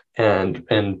canon and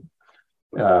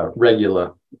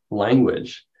regula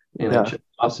language in ancient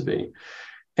philosophy.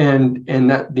 And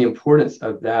that the importance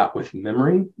of that with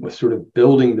memory, with sort of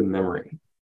building the memory.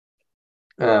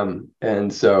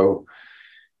 And so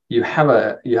you have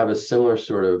a similar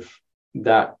sort of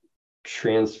that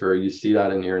transfer. You see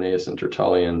that in Irenaeus and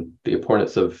Tertullian, the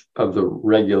importance of the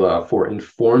regula for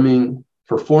forming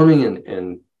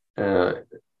and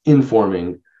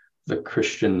informing the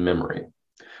Christian memory.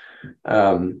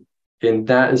 And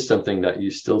that is something that you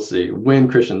still see when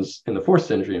Christians in the 4th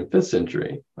century and 5th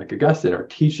century, like Augustine, are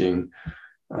teaching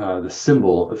the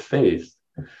symbol of faith.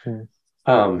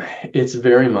 It's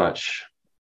very much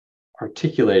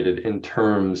articulated in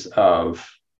terms of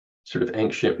sort of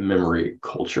ancient memory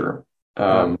culture.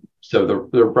 So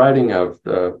the writing of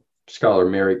the scholar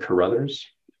Mary Carruthers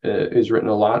is written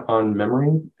a lot on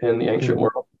memory in the ancient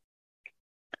world,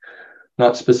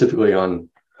 not specifically on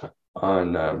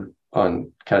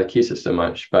catechesis so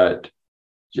much, but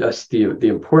just the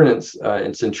importance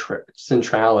and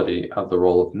centrality of the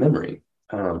role of memory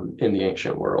in the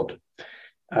ancient world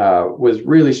was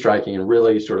really striking and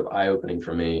really sort of eye-opening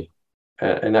for me.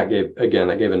 And that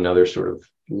gave another sort of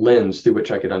lens through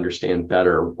which I could understand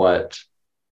better what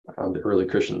the early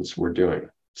Christians were doing.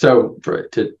 So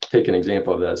to take an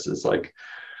example of this is like,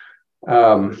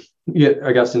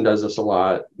 Augustine does this a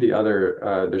lot.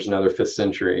 There's another 5th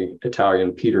century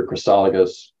Italian, Peter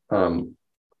Chrysologus,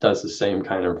 does the same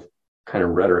kind of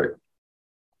rhetoric.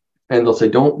 And they'll say,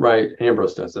 don't write,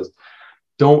 Ambrose does this,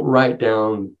 don't write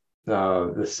down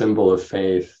the symbol of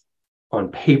faith on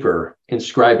paper,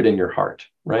 inscribe it in your heart,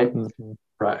 right? Mm-hmm.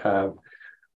 Right.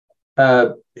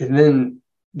 And then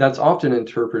that's often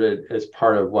interpreted as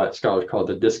part of what scholars call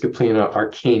the disciplina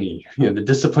arcani, the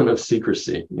discipline of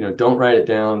secrecy. Don't write it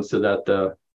down so that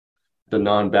the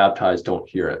non-baptized don't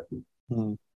hear it.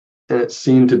 Mm-hmm. And it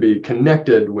seemed to be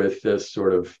connected with this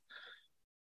sort of,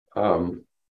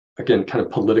 again, kind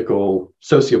of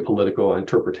socio-political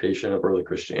interpretation of early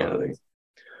Christianity,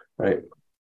 right?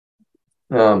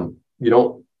 You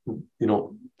don't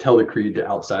tell the creed to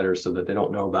outsiders so that they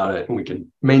don't know about it, and we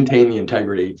can maintain the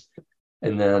integrity.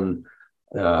 And then,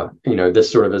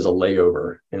 this sort of is a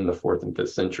layover in the 4th and 5th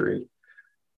century.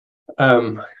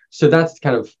 So that's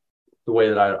kind of the way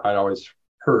that I'd always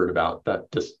heard about that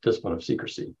discipline of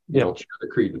secrecy. You don't share the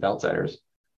creed with outsiders.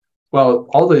 Well,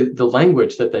 all the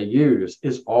language that they use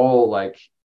is all like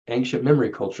ancient memory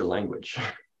culture language.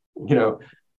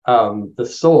 The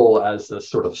soul as this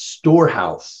sort of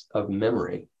storehouse of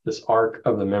memory, this ark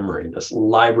of the memory, this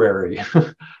library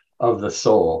of the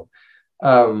soul.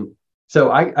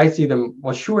 So I see them,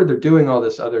 well, sure, they're doing all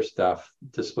this other stuff,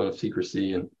 discipline of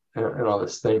secrecy and all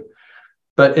this thing,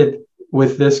 but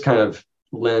with this kind of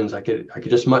lens, I could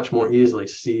just much more easily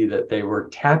see that they were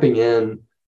tapping in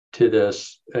to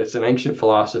this. It's an ancient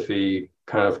philosophy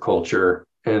kind of culture,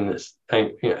 and this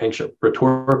ancient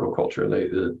rhetorical culture,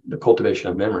 the cultivation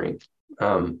of memory.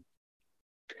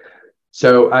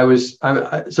 So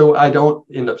I don't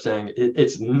end up saying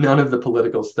it's none of the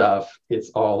political stuff. It's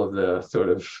all of the sort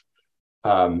of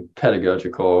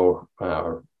pedagogical,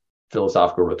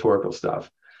 philosophical, rhetorical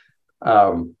stuff.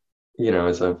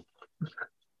 As a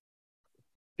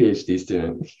PhD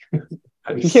student,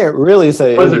 You can't really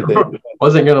say anything.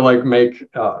 Wasn't going to like make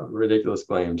ridiculous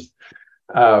claims.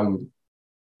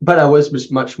 But I was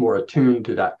just much more attuned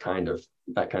to that kind of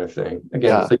thing.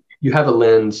 Again, it's like you have a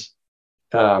lens,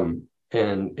 and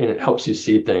it helps you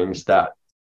see things that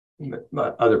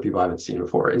other people haven't seen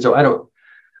before. And so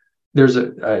there's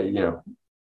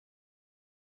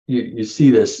you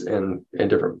see this in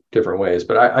different ways,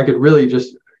 but I could really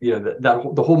just,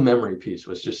 that the whole memory piece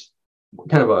was just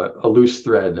kind of a loose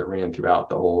thread that ran throughout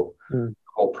the whole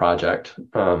project.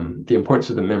 The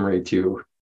importance of the memory to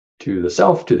the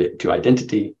self, to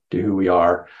identity, to who we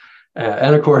are,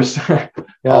 and of course,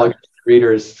 all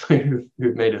readers who've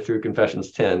made it through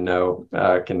Confessions 10 know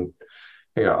can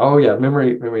figure out, oh yeah,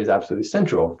 memory is absolutely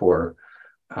central for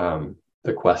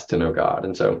the quest to know God.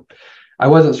 And so I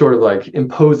wasn't sort of like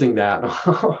imposing that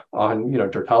on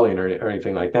Tertullian or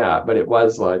anything like that, but it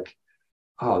was like,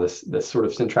 this sort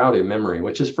of centrality of memory,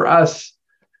 which is for us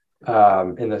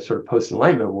in the sort of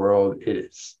post-Enlightenment world,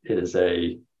 it is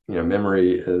a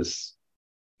memory is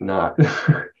not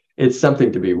it's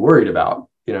something to be worried about.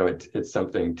 It's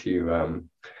something to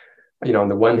on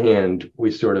the one hand,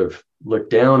 we sort of look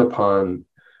down upon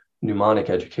mnemonic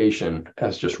education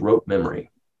as just rote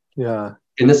memory. Yeah.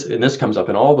 And this comes up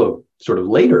in all the sort of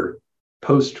later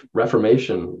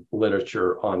post-Reformation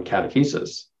literature on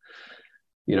catechesis.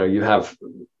 You have,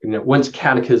 once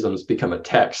catechisms become a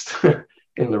text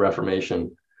in the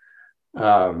Reformation,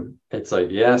 it's like,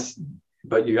 yes,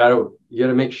 but you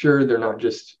gotta make sure they're not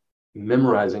just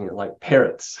memorizing it like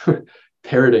parrots.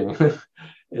 Parroting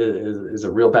is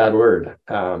a real bad word.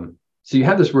 So you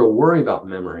have this real worry about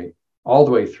memory all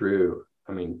the way through.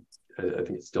 I mean, I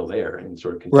think it's still there in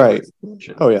sort of contemporary.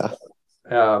 Right. Oh yeah.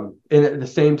 And at the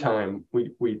same time,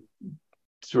 we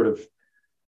sort of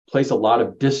place a lot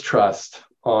of distrust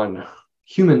on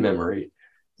human memory.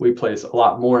 We place a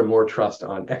lot more and more trust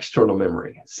on external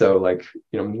memory. So like,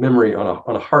 memory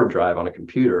on a hard drive, on a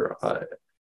computer,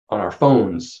 on our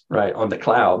phones, right, on the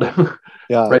cloud.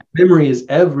 Yeah. Right. Memory is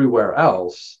everywhere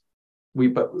else. We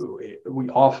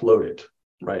offload it,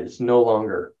 right? It's no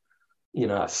longer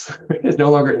in us. It's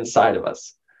no longer inside of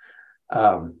us.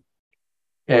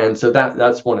 And so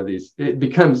that's one of these. It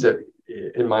becomes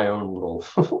in my own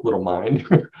little mind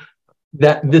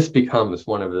that this becomes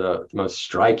one of the most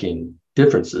striking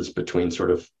differences between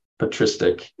sort of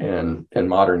patristic and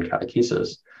modern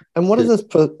catechesis. And what does this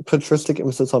patristic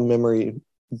emphasis on memory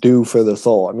do for the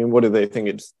soul? I mean, what do they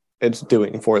think it's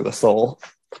doing for the soul?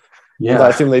 Yeah, I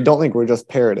assume they don't think we're just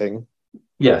parroting.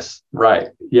 Yes, right.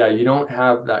 Yeah, you don't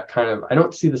have that kind of. I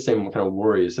don't see the same kind of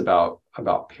worries about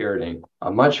parroting.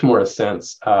 Much more a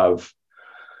sense of,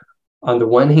 on the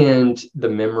one hand, the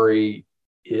memory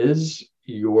is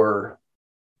your.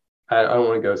 I don't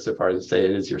want to go so far as to say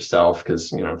it is yourself,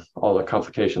 because all the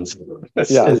complications.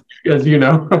 As you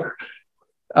know,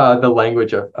 the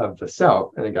language of the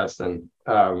self, and Augustine.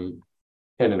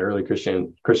 and in early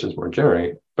Christians more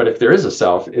generally. But if there is a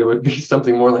self, it would be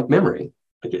something more like memory.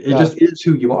 Like it just is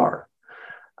who you are.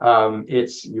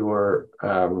 It's your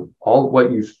all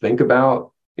what you think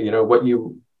about,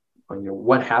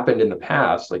 what happened in the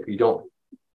past. Like you don't,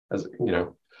 as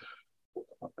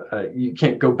you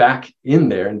can't go back in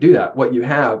there and do that. What you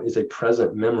have is a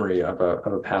present memory of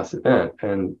a past event,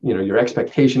 and your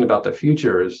expectation about the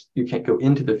future is you can't go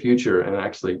into the future and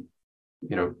actually,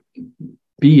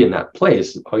 be in that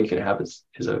place. All you can have is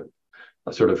a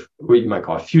sort of what you might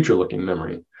call a future-looking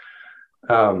memory,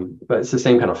 but it's the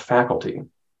same kind of faculty.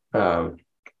 And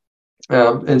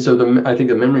so I think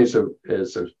the memory is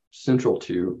so central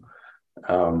to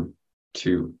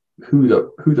who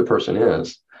the person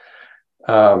is.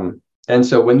 And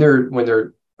so when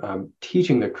they're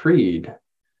teaching the creed,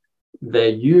 they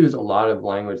use a lot of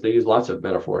language. They use lots of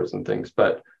metaphors and things,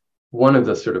 but one of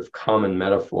the sort of common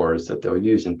metaphors that they'll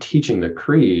use in teaching the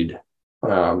creed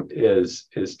is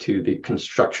to the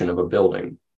construction of a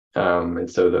building.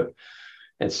 And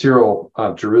Cyril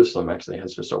of Jerusalem actually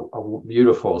has just a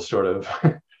beautiful sort of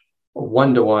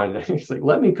one-to-one. He's like,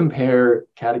 let me compare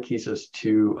catechesis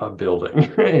to a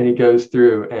building. And he goes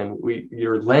through, and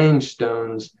you're laying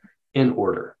stones in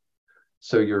order.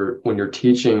 So when you're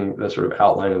teaching the sort of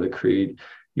outline of the creed,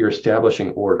 you're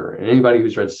establishing order. And anybody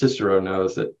who's read Cicero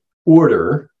knows that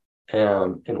order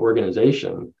and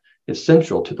organization is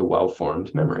central to the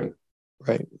well-formed memory.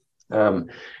 Right.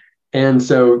 And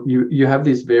so you have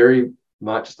these very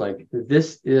much like,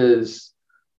 this is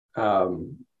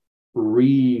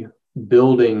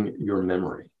rebuilding your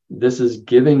memory. This is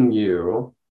giving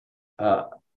you a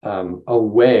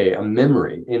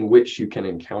memory in which you can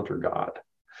encounter God.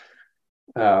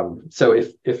 So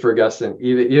if for Augustine,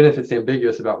 even if it's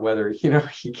ambiguous about whether he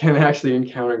can actually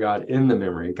encounter God in the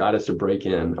memory, God has to break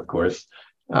in, of course.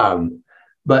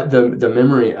 But the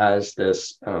memory as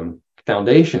this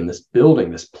foundation, this building,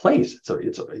 this place. So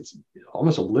it's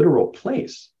almost a literal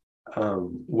place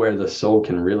where the soul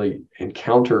can really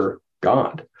encounter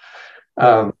God.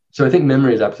 So I think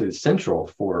memory is absolutely central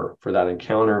for that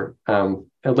encounter. And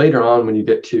later on, when you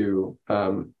get to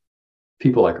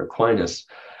people like Aquinas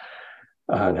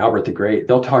and Albert the Great,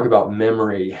 they'll talk about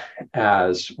memory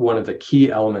as one of the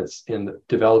key elements in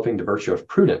developing the virtue of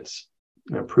prudence.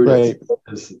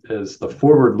 Prudence is the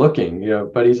forward-looking,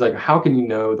 but he's like, how can you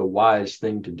know the wise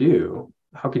thing to do?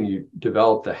 How can you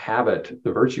develop the habit,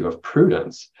 the virtue of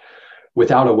prudence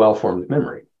without a well-formed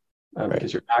memory?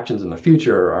 Because your actions in the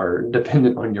future are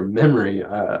dependent on your memory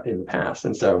in the past.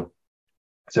 And so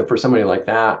for somebody like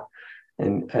that,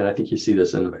 and I think you see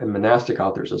this in monastic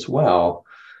authors as well,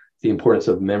 the importance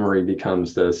of memory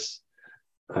becomes this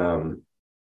kind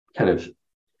of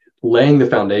laying the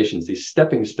foundations, these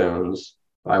stepping stones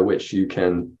by which you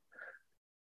can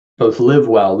both live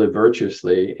well, live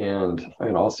virtuously, and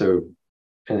also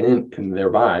and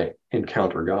thereby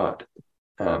encounter God.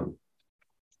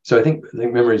 So I think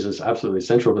memories is absolutely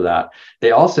central to that.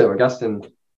 Augustine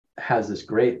has this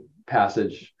great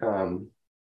passage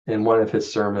in one of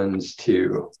his sermons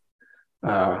to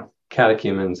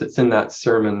catechumens. It's in that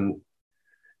sermon.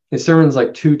 His sermons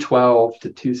like 212 to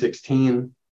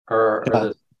 216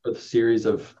 are the series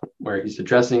of where he's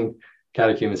addressing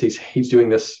catechumens. He's doing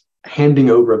this handing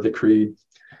over of the creed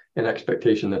in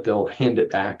expectation that they'll hand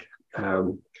it back.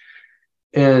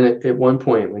 And at one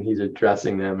point when he's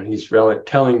addressing them and he's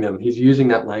telling them, he's using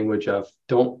that language of,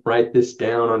 don't write this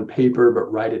down on paper, but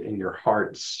write it in your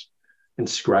hearts,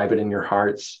 inscribe it in your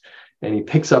hearts. And he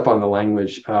picks up on the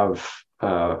language of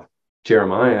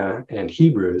Jeremiah and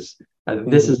Hebrews.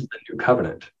 This is the new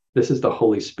covenant. This is the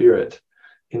Holy Spirit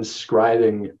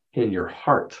inscribing in your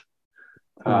heart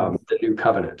the new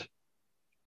covenant.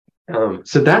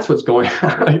 So that's what's going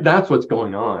on. That's what's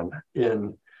going on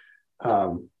in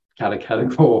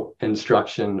catechetical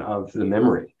instruction of the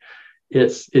memory.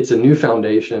 It's a new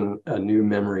foundation, a new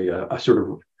memory, a sort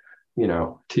of,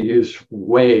 to use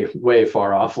way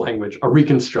far off language, a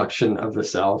reconstruction of the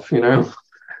self. In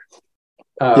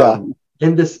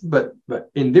this, but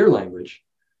in their language,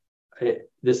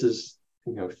 this is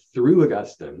through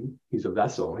Augustine. He's a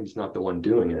vessel. He's not the one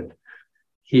doing it.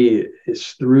 He is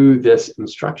through this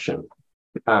instruction.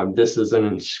 This is an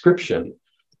inscription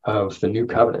of the new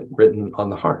covenant written on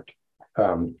the heart.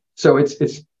 So I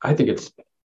think it's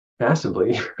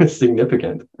massively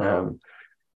significant part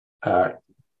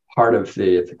of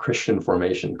the Christian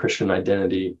formation, Christian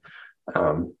identity,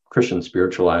 Christian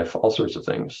spiritual life, all sorts of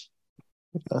things.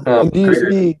 Do you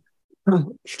see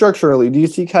structurally? Do you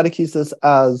see catechesis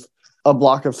as a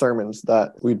block of sermons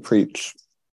that we'd preach,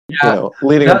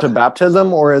 leading up to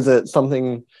baptism, or is it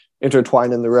something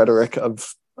intertwined in the rhetoric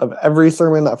of of every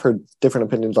sermon? I've heard different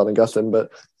opinions on Augustine,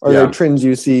 but are there Yeah. trends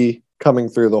you see coming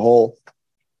through the whole?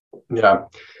 Yeah.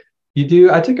 You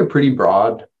do. I take a pretty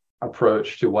broad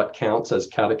approach to what counts as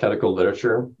catechetical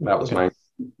literature. That was my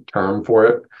term for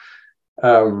it.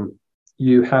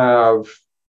 You have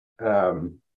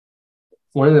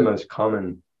one of the most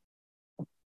common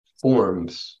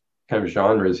forms, kind of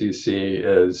genres you see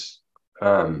is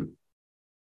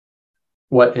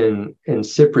what in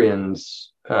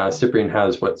Cyprian's Cyprian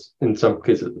has what's in some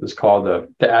cases is called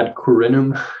the ad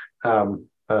Quirinum,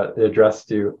 addressed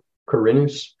to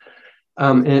Quirinus.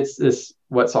 And it's this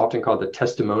what's often called the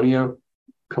testimonia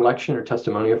collection or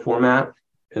testimonia format.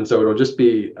 And so it'll just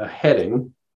be a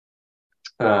heading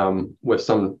with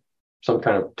some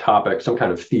kind of topic, some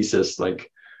kind of thesis,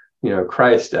 like,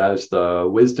 Christ as the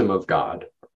wisdom of God,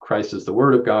 Christ as the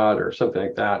word of God, or something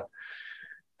like that.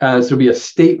 So it'll be a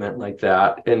statement like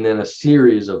that, and then a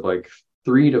series of like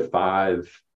 3 to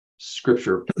 5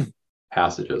 scripture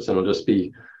passages. And it'll just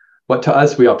be what to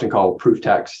us we often call proof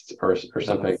text or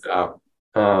something like that.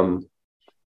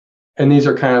 And these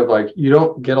are kind of like, you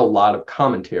don't get a lot of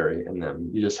commentary in them.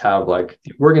 You just have like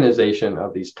the organization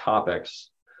of these topics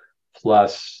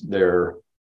plus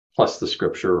the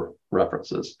scripture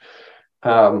references.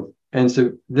 And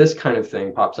so this kind of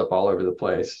thing pops up all over the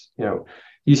place.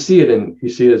 You see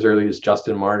it as early as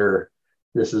Justin Martyr.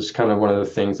 This is kind of one of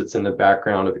the things that's in the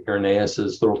background of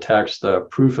Irenaeus's little text, the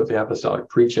proof of the apostolic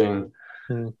preaching.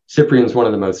 Cyprian's one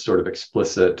of the most sort of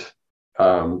explicit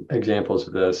examples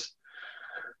of this.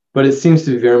 But it seems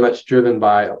to be very much driven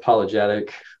by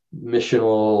apologetic,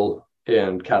 missional,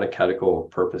 and catechetical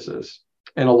purposes.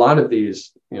 And a lot of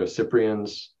these,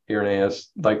 Cyprian's,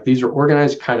 Irenaeus, like these are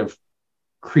organized kind of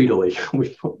creedally.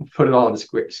 We put it all in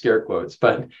scare quotes,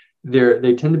 but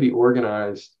they tend to be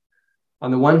organized.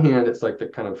 On the one hand, it's like the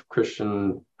kind of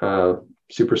Christian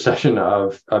supersession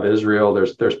of Israel.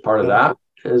 There's part of that,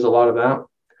 is a lot of that.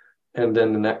 And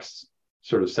then the next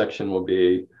sort of section will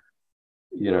be,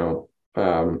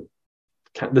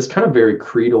 this kind of very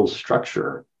creedal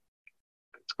structure,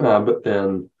 but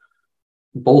then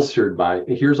bolstered by,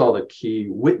 here's all the key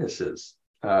witnesses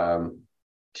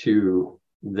to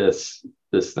this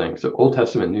thing. So Old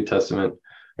Testament, New Testament,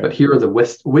 but here are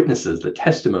the witnesses, the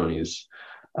testimonies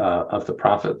of the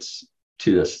prophets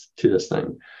to this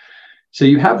thing. So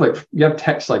you have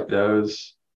texts like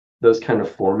those kind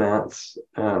of formats.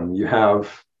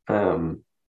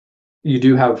 You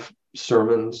do have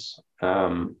sermons,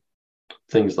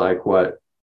 things like what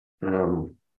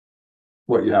you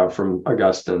have from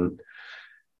Augustine.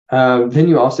 Then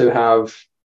you also have,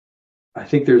 I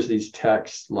think there's these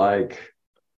texts like,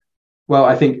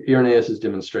 I think Irenaeus's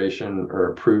demonstration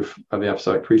or proof of the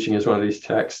apostolic preaching is one of these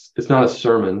texts. It's not a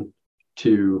sermon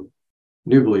to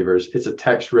new believers. It's a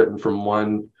text written from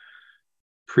one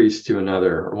priest to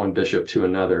another or one bishop to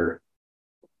another.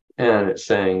 And it's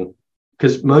saying,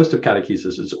 because most of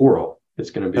catechesis is oral,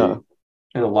 it's going to be,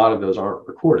 and a lot of those aren't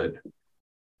recorded.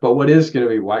 But what is going to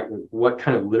be, what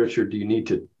kind of literature do you need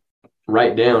to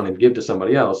write down and give to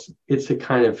somebody else? It's a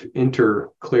kind of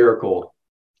interclerical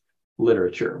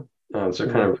literature. So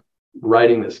kind of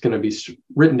writing that's going to be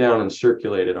written down and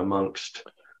circulated amongst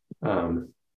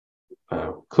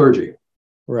clergy.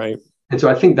 Right. And so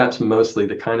I think that's mostly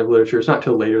the kind of literature. It's not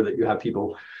till later that you have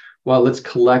people, let's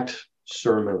collect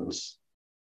sermons.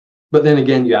 But then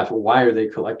again, you ask, why are they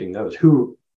collecting those?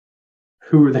 Who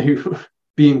are they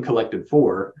being collected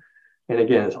for? And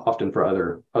again, it's often for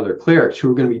other clerics who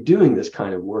are going to be doing this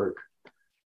kind of work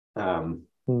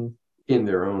in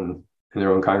their own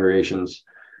congregations.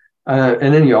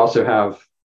 And then you also have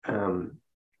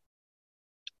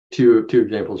two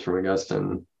examples from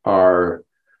Augustine are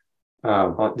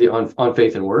on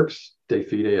faith and works, De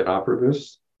Fide et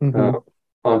Operibus.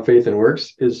 On faith and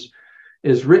works is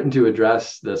written to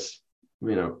address this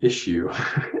issue.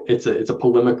 It's a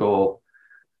polemical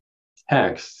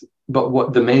text, but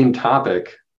what the main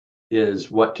topic is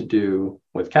what to do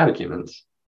with catechumens.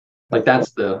 Like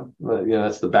that's the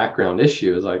background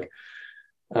issue, is like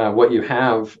what you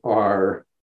have are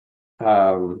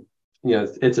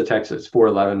it's a text that's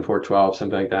 411, 412,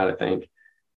 something like that, I think.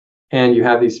 And you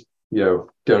have these,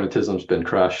 Donatism's been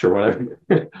crushed or whatever.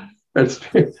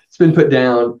 it's been put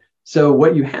down. So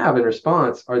what you have in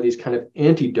response are these kind of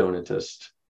anti-Donatist,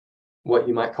 what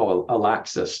you might call a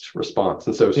laxist response.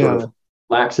 And so sort of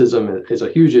laxism is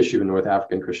a huge issue in North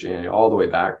African Christianity all the way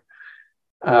back.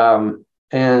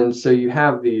 And so you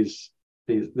have this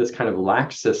kind of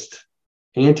laxist,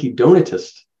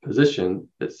 anti-Donatist position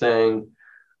that's saying,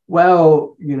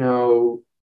 pretty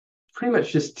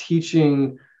much just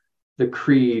teaching the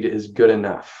creed is good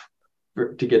enough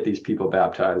to get these people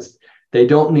baptized. They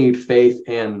don't need faith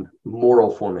and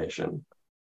moral formation.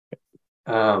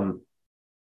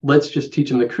 Let's just teach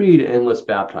them the creed and let's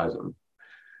baptize them.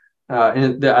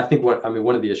 I think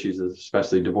one of the issues is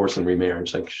especially divorce and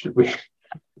remarriage. Like, should we?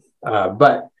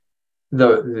 But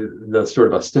the sort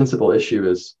of ostensible issue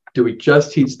is: do we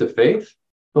just teach the faith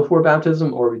before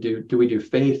baptism, or do we do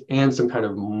faith and some kind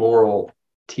of moral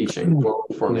teaching, moral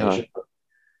formation? Yeah.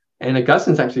 And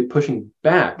Augustine's actually pushing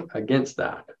back against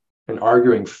that and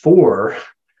arguing for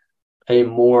a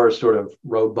more sort of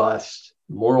robust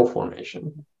moral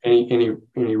formation. And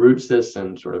he roots this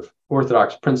in sort of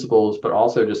Orthodox principles, but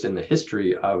also just in the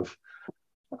history of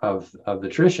the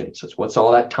tradition. He says, what's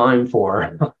all that time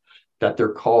for? That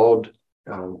they're called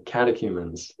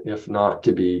catechumens, if not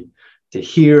to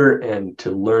hear and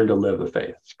to learn to live a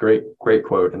faith. It's a great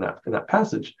quote in that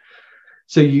passage.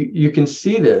 So you can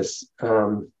see this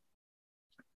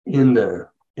in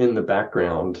the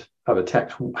background of a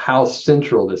text, how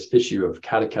central this issue of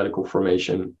catechetical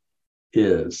formation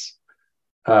is.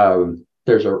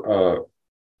 There's a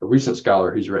recent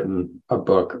scholar who's written a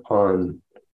book on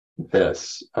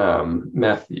this,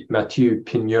 Mathieu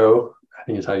Pignot, I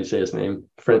think is how you say his name,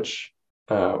 French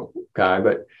guy,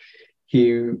 but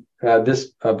this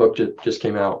book just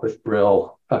came out with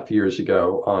Brill a few years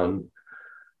ago on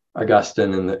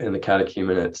Augustine and the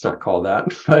catechumen. It's not called that,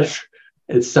 but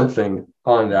it's something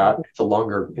on that. It's a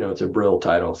longer, it's a Brill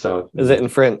title. So is it in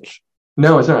French?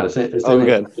 No, it's not. It's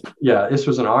good. Yeah, this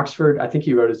was in Oxford. I think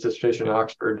he wrote his dissertation in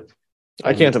Oxford.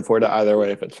 I can't afford it either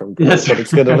way if it's from Brill, yes. But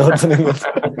it's good to know it's in English.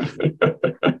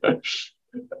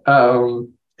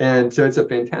 And so it's a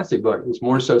fantastic book. It's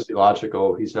more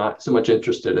sociological. He's not so much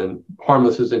interested in,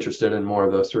 Harmless is interested in more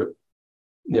of the sort of,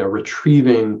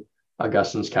 retrieving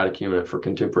Augustine's catechumenate for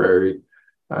contemporary.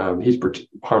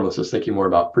 Harmless is thinking more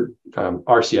about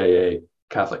RCIA,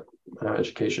 Catholic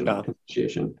education,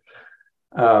 initiation.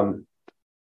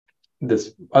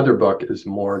 This other book is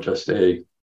more just a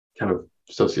kind of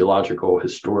sociological,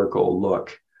 historical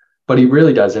look, but he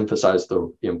really does emphasize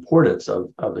the importance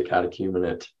of the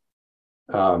catechumenate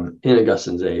in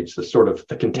Augustine's age, the sort of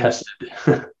the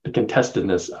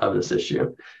contestedness of this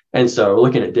issue. And so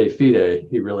looking at De Fide,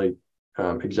 he really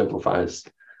exemplifies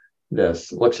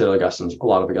this, looks at a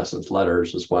lot of Augustine's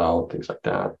letters as well, things like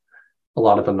that. A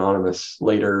lot of anonymous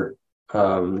later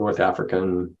North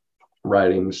African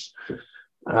writings.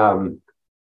 And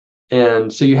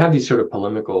so you have these sort of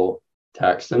polemical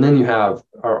texts, and then you have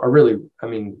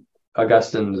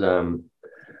Augustine's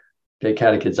De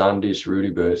Catechizandis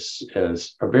Rudibus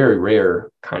is a very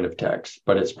rare kind of text,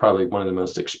 but it's probably one of the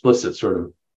most explicit sort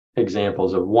of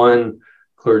examples of one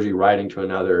clergy writing to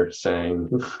another saying,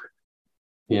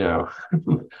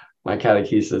 my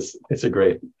catechesis, it's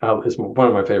one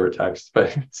of my favorite texts,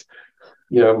 but it's,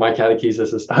 my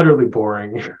catechesis is utterly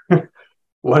boring.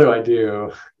 What do I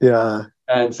do? Yeah.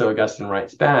 And so Augustine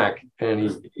writes back,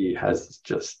 and he has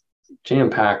just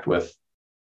jam-packed with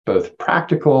both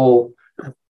practical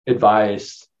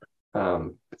advice,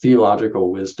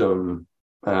 theological wisdom,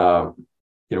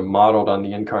 modeled on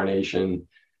the incarnation.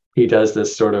 He does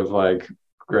this sort of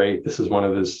this is one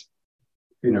of his,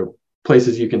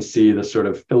 places you can see the sort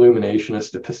of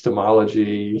illuminationist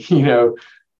epistemology,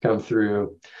 come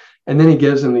through. And then he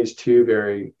gives them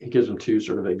two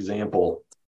sort of example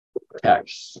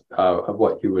texts of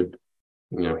what you would,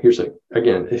 here's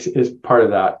is part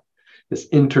of that, this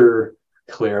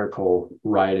interclerical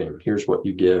writing. Here's what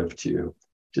you give to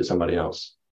somebody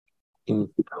else.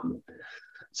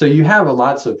 So you have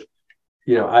lots of,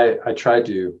 I tried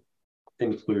to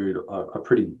include a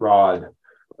pretty broad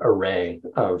array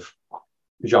of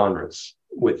genres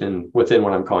within what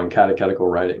I'm calling catechetical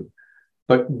writing,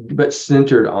 but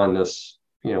centered on this,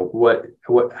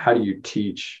 how do you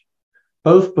teach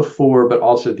both before, but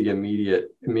also the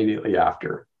immediately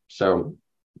after. So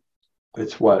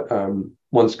it's what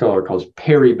one scholar calls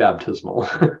peri-baptismal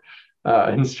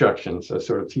instruction. So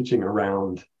sort of teaching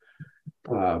around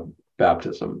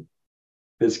baptism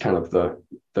is kind of the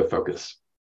focus.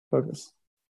 That's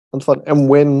fun. And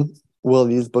when will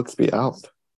these books be out?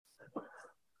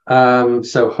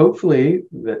 So hopefully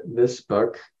this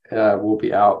book will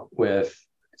be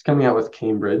it's coming out with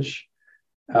Cambridge,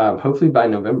 hopefully by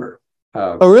November.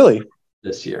 Oh, really?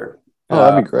 This year. Oh,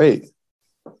 that'd be great.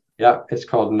 Yeah, it's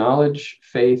called Knowledge,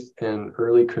 Faith, and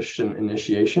Early Christian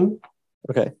Initiation.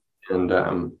 Okay. And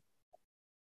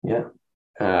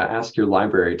ask your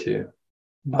library to.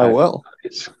 I will.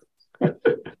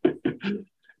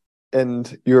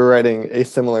 And you're writing a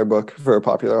similar book for a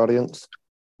popular audience?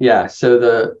 Yeah, so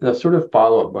the sort of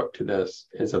follow-up book to this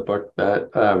is a book that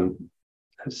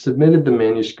I submitted the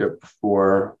manuscript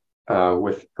for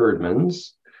with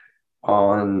Erdman's.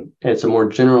 it's a more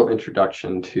general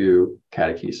introduction to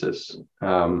catechesis.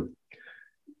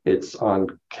 It's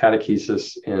on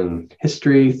catechesis in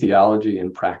history, theology,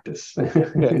 and practice.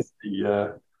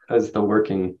 As the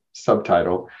working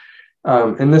subtitle.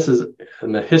 And this is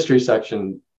in the history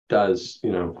section does,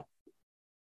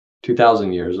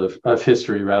 2,000 years of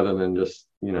history rather than just,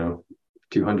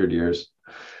 200 years.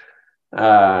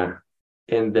 And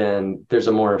then there's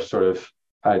a more sort of,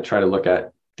 I try to look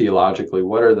at theologically,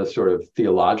 what are the sort of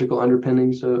theological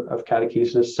underpinnings of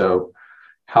catechesis? So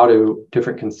how do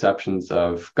different conceptions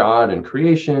of God and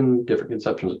creation, different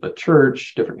conceptions of the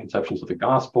church, different conceptions of the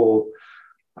gospel,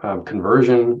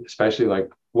 conversion, especially like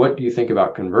what do you think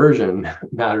about conversion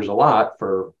matters a lot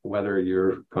for whether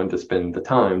you're going to spend the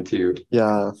time to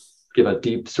give a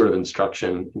deep sort of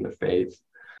instruction in the faith.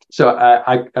 So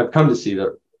I've come to see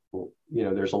that,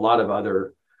 there's a lot of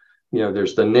other,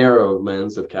 there's the narrow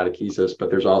lens of catechesis, but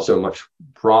there's also a much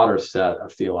broader set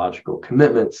of theological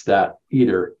commitments that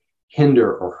either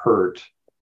hinder or hurt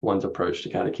one's approach to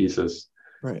catechesis.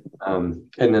 Right. And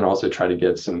then also try to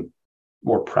give some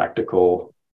more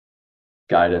practical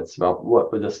guidance about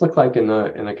what would this look like in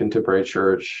the contemporary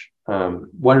church.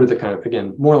 What are the kind of,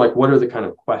 again, more like what are the kind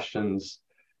of questions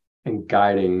and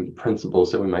guiding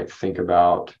principles that we might think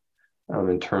about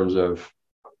in terms of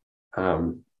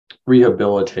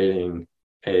rehabilitating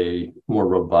a more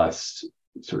robust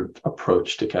sort of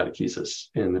approach to catechesis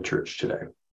in the church today.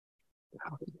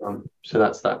 So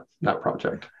that's that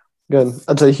project. Good.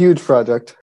 That's a huge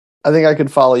project. I think I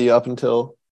could follow you up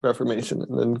until Reformation,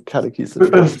 and then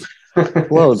catechesis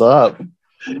blows up.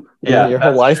 Yeah, your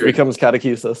whole life becomes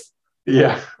catechesis.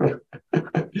 Yeah.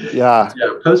 Yeah.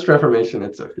 Post-Reformation,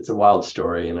 it's a wild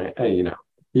story, and I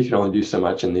you can only do so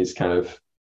much in these kind of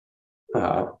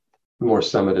more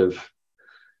summative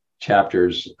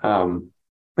chapters. And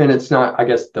it's not, I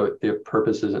guess the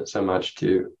purpose isn't so much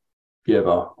to give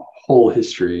a whole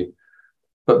history,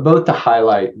 but both to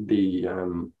highlight the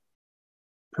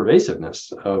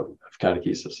pervasiveness of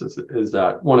catechesis is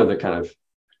that one of the kind of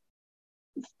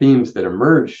themes that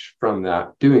emerge from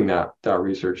doing that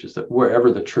research is that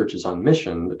wherever the church is on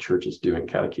mission, the church is doing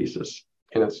catechesis.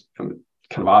 And it's kind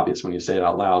of obvious when you say it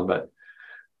out loud, but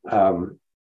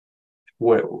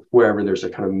wherever there's a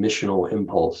kind of missional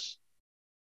impulse,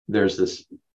 there's this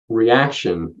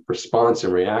response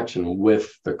and reaction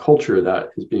with the culture that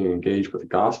is being engaged with the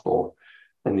gospel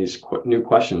and these new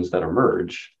questions that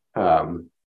emerge.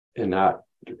 And that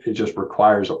it just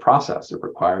requires a process. It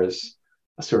requires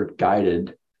a sort of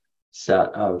guided set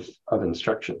of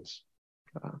instructions.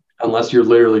 Unless you're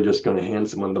literally just going to hand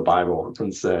someone the Bible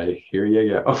and say, here you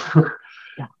go.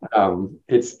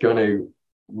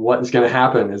 What's going to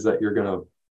happen is that you're going to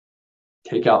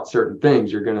take out certain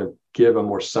things. You're going to give a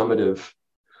more summative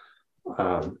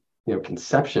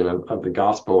conception of the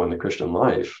gospel and the Christian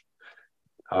life.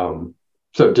 So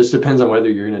it just depends on whether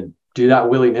you're going to do that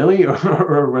willy-nilly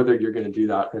or whether you're going to do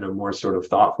that in a more sort of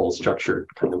thoughtful, structured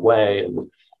kind of way and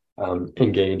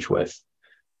engage with,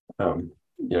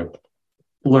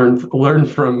 learn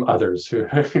from others who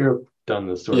have done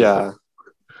this sort of thing.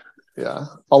 Yeah.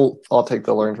 I'll take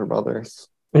the learn from others.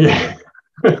 Yeah.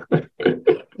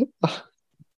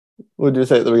 Would you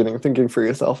say at the beginning, thinking for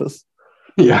yourself is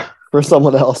for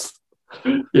someone else?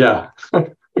 Yeah.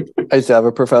 I used to have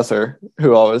a professor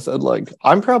who always said, like,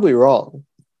 I'm probably wrong,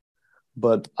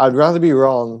 but I'd rather be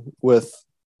wrong with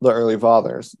the early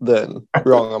fathers than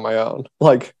wrong on my own.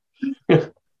 Like,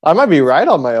 I might be right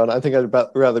on my own. I think I'd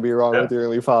rather be wrong with the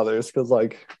early fathers, because,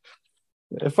 like,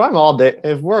 if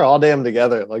we're all damned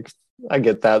together, like, I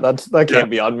get that. That can't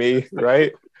be on me,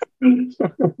 right?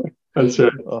 That's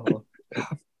it.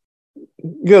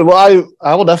 Good. Well,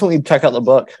 I will definitely check out the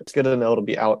book. It's good to know it'll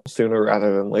be out sooner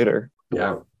rather than later.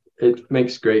 Yeah, it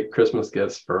makes great Christmas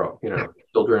gifts for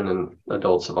children and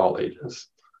adults of all ages.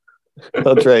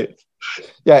 That's right.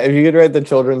 Yeah, if you could write the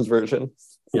children's version,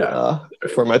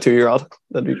 for my 2-year-old,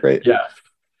 that'd be great.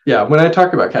 Yeah. When I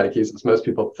talk about catechesis, most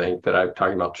people think that I'm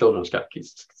talking about children's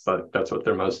catechesis, because that's what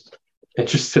they're most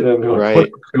interested in. Like, right. What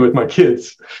do I do with my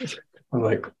kids? I'm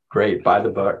like, great, buy the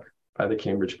book. Buy the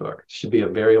Cambridge book. It should be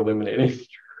very illuminating.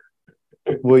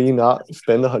 Will you not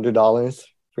spend $100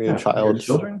 for your child's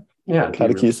children?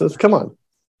 catechesis? Come on.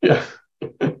 Yeah.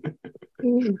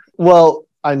 Well,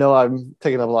 I know I'm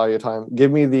taking up a lot of your time.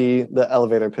 Give me the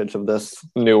elevator pitch of this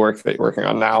new work that you're working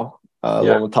on now,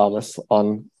 along with Thomas,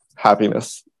 on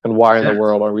happiness, and why in the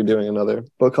world are we doing another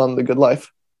book on the good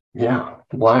life? Yeah.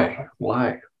 Why?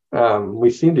 We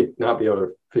seem to not be able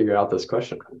to figure out this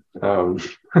question.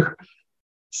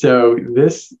 So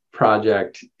this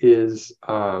project is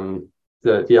the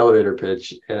elevator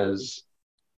pitch is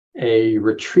a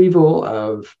retrieval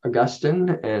of Augustine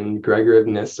and Gregory of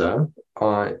Nyssa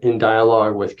in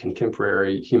dialogue with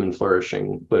contemporary human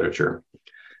flourishing literature.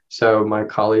 So my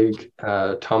colleague,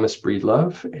 Thomas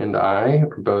Breedlove, and I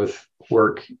both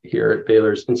work here at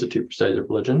Baylor's Institute for Studies of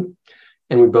Religion,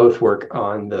 and we both work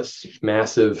on this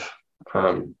massive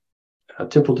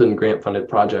Templeton grant-funded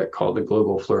project called the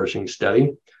Global Flourishing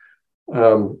Study.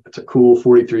 It's a cool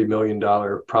 $43 million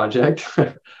project,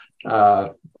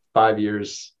 5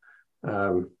 years,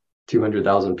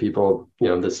 200,000 people.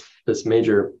 This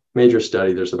major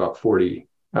study. There's about 40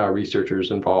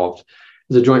 researchers involved.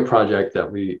 It's a joint project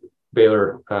that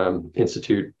Baylor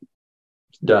Institute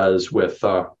does with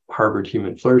Harvard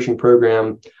Human Flourishing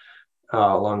Program,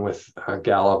 along with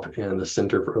Gallup and the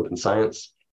Center for Open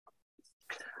Science.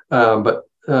 But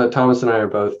Thomas and I are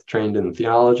both trained in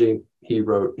theology. He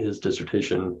wrote his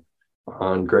dissertation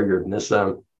on Gregory of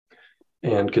Nyssa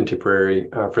and contemporary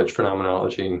French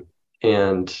phenomenology.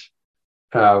 And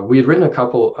we had written co-written a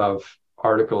couple of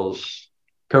articles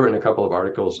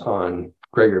on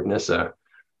Gregory of Nyssa.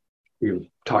 We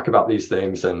talk about these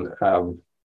things and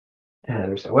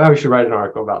we said, well, we should write an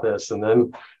article about this. And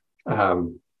then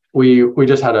we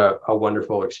just had a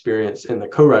wonderful experience in the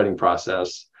co-writing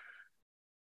process.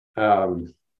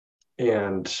 And,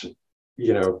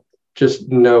 just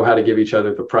know how to give each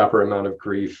other the proper amount of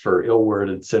grief for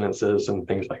ill-worded sentences and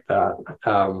things like that.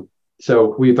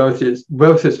 So we both just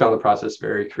found the process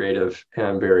very creative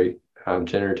and very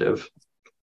generative,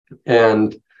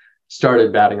 and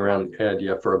started batting around the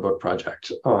idea for a book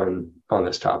project on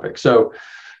this topic. So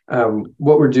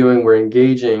what we're doing,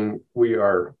 we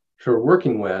are sort of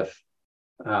working with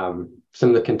some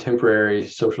of the contemporary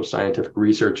social scientific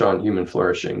research on human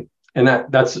flourishing. And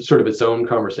that's sort of its own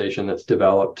conversation that's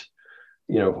developed,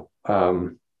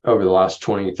 over the last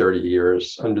 20, 30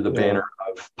 years under the banner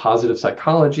of positive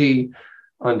psychology,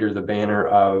 under the banner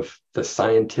of the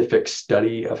scientific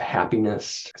study of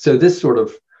happiness. So this sort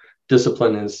of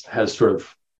discipline has sort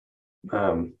of,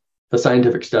 the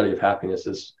scientific study of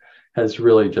happiness has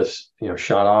really just,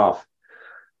 shot off.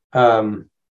 And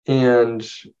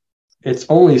it's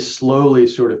only slowly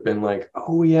sort of been like,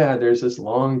 oh yeah, there's this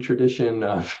long tradition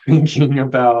of thinking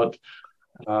about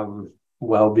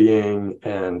well-being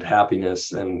and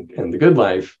happiness and the good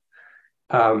life.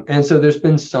 And so there's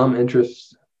been some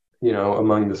interest,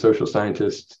 among the social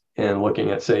scientists in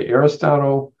looking at, say,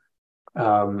 Aristotle,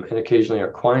 and occasionally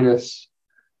Aquinas.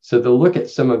 So they'll look at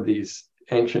some of these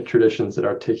ancient traditions that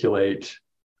articulate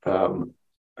different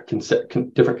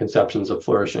conceptions of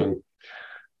flourishing.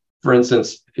 For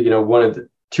instance,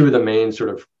 two of the main sort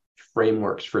of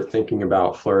frameworks for thinking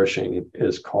about flourishing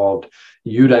is called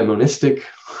eudaimonistic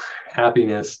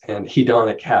happiness and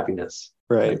hedonic happiness.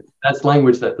 Right. That's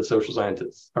language that the social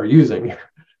scientists are using.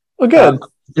 Well, good.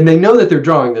 And they know that they're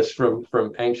drawing this from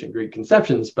ancient Greek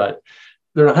conceptions, but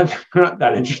they're not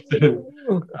that interested in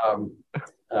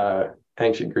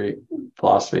ancient Greek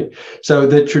philosophy. So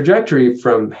the trajectory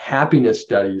from happiness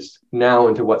studies now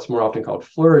into what's more often called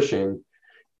flourishing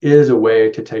is a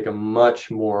way to take a much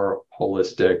more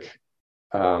holistic,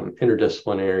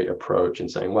 interdisciplinary approach and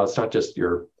saying, well, it's not just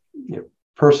your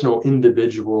personal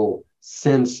individual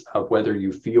sense of whether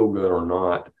you feel good or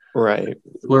not. Right.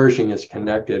 Flourishing is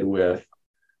connected with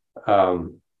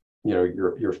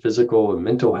your physical and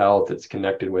mental health. It's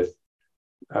connected with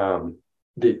the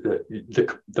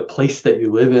place that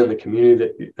you live in, the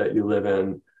community that you live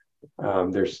in.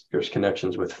 There's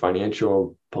connections with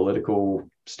financial, political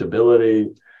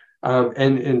stability.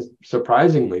 And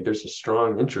surprisingly, there's a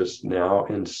strong interest now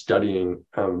in studying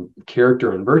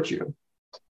character and virtue,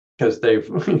 because they've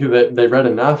read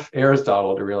enough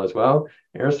Aristotle to realize, well,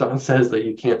 Aristotle says that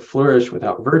you can't flourish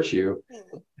without virtue.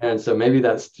 And so maybe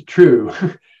that's true.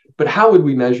 But how would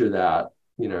we measure that,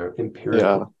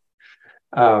 empirically?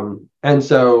 Yeah. And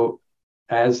so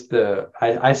I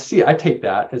take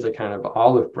that as a kind of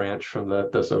olive branch from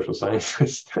the social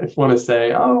sciences. I want to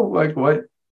say,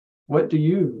 what do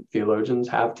you theologians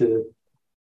have to,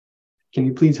 can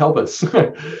you please help us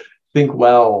think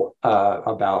well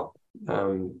about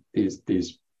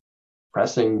these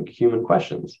pressing human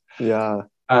questions? Yeah.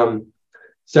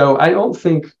 So I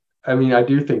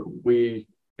do think we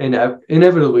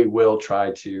inevitably will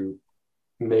try to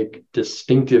make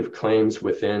distinctive claims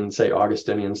within, say,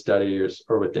 Augustinian studies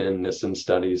or within Nissan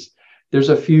studies. There's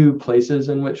a few places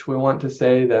in which we want to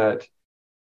say that,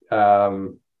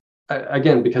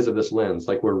 again, because of this lens,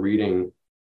 like we're reading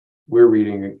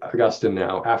Augustine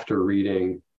now after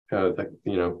reading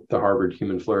the Harvard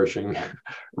Human Flourishing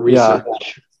research. Yeah.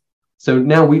 So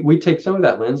now we take some of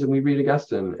that lens and we read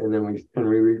Augustine, and then we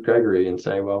read Gregory and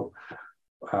say, well,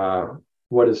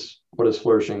 what does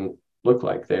flourishing look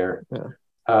like there? Yeah.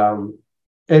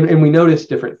 And we noticed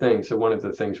different things. So one of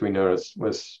the things we noticed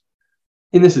was,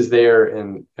 and this is there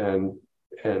and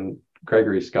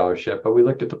Gregory's scholarship, but we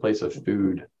looked at the place of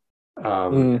food,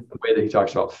 the way that he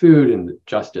talks about food and the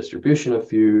just distribution of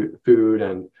food,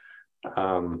 and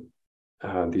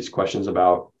these questions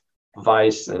about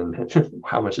vice and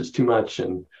how much is too much,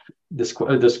 and this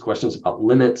questions about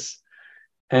limits,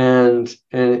 and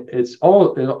it's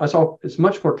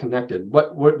much more connected.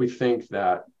 What we think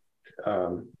that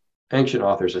ancient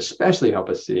authors especially help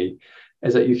us see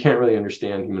is that you can't really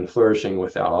understand human flourishing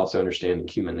without also understanding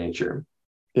human nature.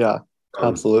 Yeah,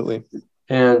 absolutely.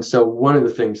 And so one of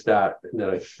the things that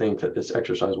I think that this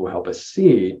exercise will help us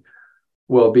see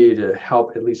will be to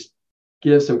help at least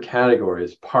give some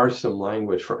categories, parse some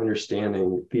language for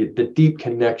understanding the deep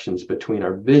connections between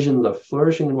our visions of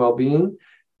flourishing and well-being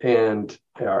and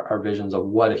our visions of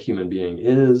what a human being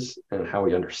is and how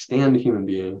we understand a human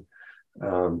being.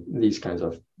 These kinds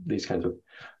of,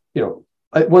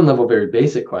 at one level, very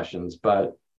basic questions,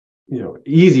 but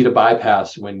easy to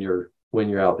bypass when you're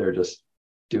out there just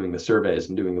doing the surveys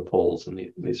and doing the polls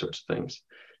and these sorts of things,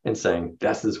 and saying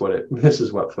this is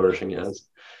what flourishing is.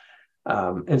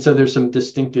 And so there's some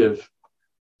distinctive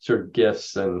sort of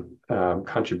gifts and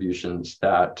contributions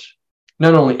that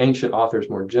not only ancient authors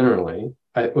more generally,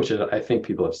 which I think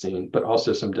people have seen, but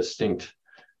also some distinct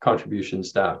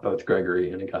contributions that both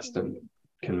Gregory and Augustine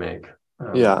can make.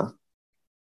 Yeah,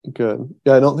 good.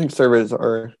 Yeah, I don't think surveys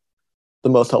are the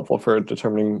most helpful for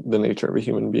determining the nature of a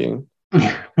human being.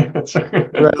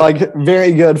 Right, like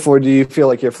very good for do you feel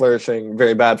like you're flourishing,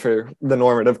 very bad for the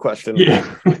normative question.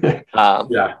 Yeah.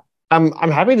 Yeah.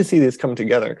 I'm happy to see these come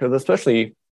together, because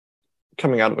especially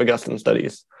coming out of Augustine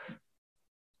studies,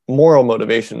 moral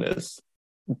motivation is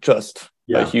just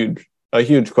a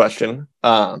huge question.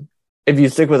 If you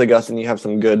stick with Augustine, you have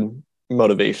some good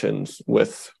motivations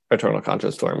with eternal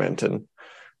conscious torment and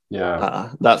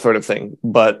that sort of thing.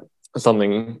 But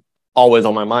something always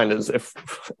on my mind is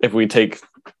if we take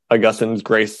Augustine's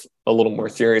grace a little more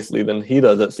seriously than he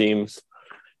does, it seems,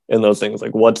 in those things,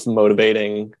 like what's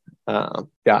motivating, how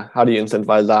do you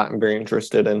incentivize that? I'm very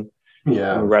interested in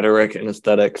rhetoric and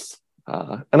aesthetics,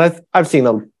 and I've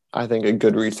seen I think a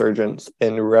good resurgence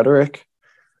in rhetoric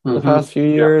the past few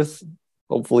years,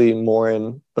 hopefully more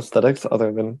in aesthetics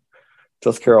other than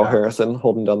just Carol Harrison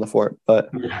holding down the fort, but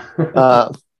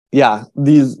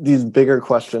these bigger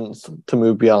questions to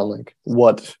move beyond, like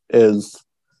what is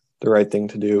the right thing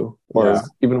to do, or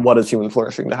even what is human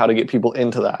flourishing, to how to get people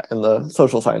into that. And the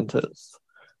social scientists,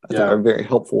 I think, are very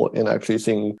helpful in actually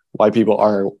seeing why people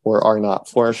are or are not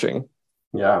flourishing.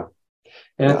 Yeah.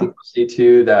 And I think we'll see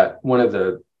too that one of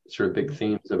the sort of big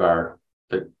themes of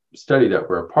the study that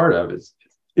we're a part of is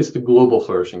the global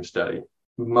flourishing study.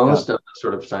 Most of the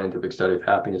sort of scientific study of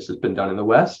happiness has been done in the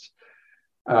West,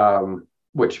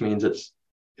 which means it's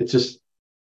just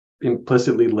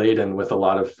implicitly laden with a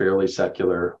lot of fairly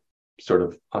secular sort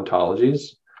of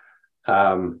ontologies.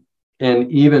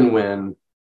 And even when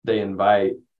they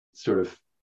invite sort of,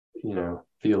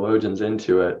 theologians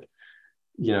into it,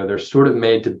 they're sort of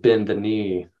made to bend the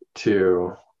knee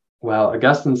to, well,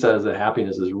 Augustine says that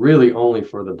happiness is really only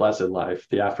for the blessed life,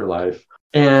 the afterlife.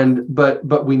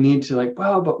 But we need to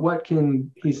but what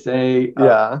can he say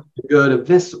the good of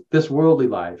this worldly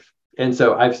life? And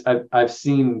so I've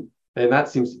seen, and that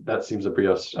seems to be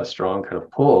a strong kind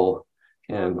of pull.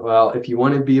 And well, if you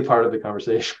want to be a part of the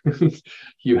conversation,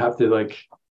 you have to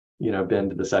bend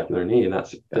to the secular knee, and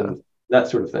that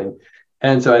sort of thing.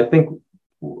 And so I think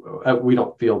we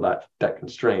don't feel that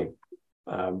constraint,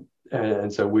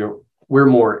 and so we're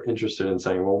more interested in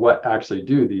saying, well, what actually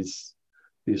do these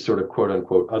sort of quote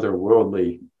unquote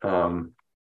otherworldly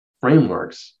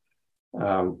frameworks,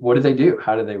 what do they do?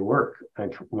 How do they work?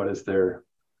 Like, what is their,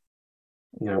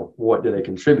 what do they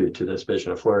contribute to this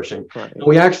vision of flourishing? Right. And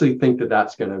we actually think that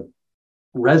that's going to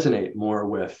resonate more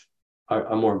with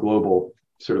a more global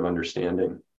sort of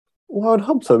understanding. Well, I would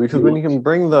hope so, because when you can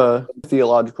bring the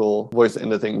theological voice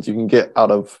into things, you can get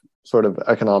out of sort of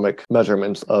economic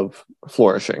measurements of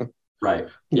flourishing. Right.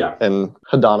 Yeah. And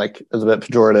hedonic is a bit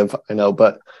pejorative, I know,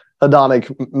 but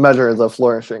hedonic measures of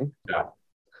flourishing. Yeah.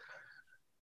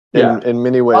 In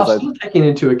many ways, still taking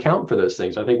into account for those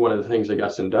things. I think one of the things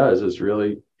Augustine does is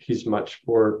really he's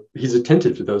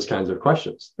attentive to those kinds of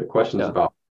questions, the questions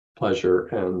about pleasure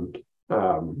and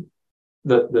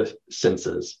the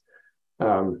senses.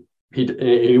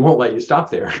 He won't let you stop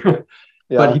there,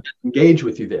 but he does engage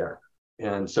with you there.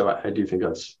 And so I do think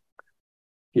that's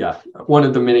one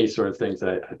of the many sort of things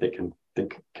that I think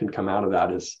can come out of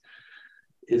that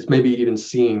is maybe even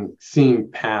seeing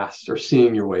past or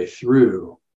seeing your way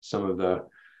through some of the,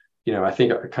 I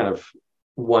think a kind of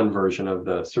one version of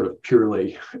the sort of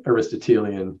purely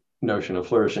Aristotelian notion of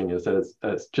flourishing is that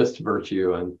it's just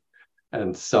virtue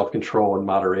and self-control and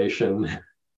moderation,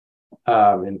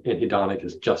 and hedonic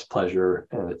is just pleasure,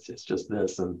 and it's just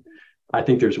this. And I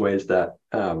think there's ways that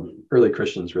early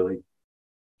Christians really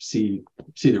see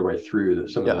their way through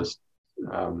some of those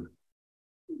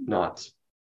knots.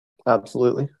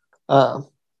 Absolutely.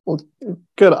 Well,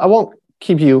 good. I won't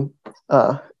keep you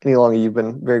any longer. You've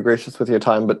been very gracious with your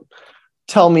time, but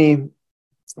tell me,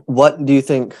 what do you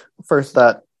think first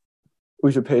that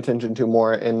we should pay attention to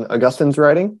more in Augustine's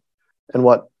writing, and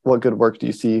what good work do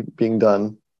you see being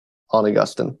done on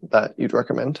Augustine that you'd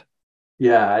recommend?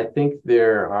 Yeah, I think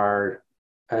there are,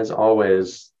 as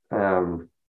always, an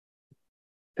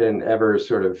ever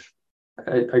sort of,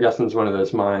 Augustine's one of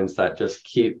those minds that just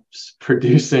keeps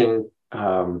producing,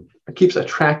 keeps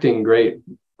attracting great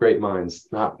minds,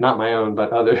 not my own,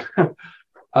 but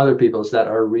other people's that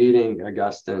are reading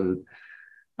Augustine.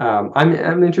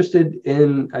 I'm interested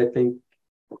in, I think,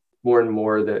 more and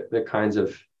more the kinds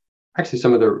of, actually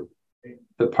some of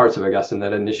the parts of Augustine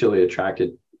that initially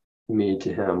attracted me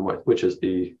to him, which is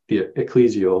the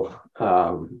ecclesial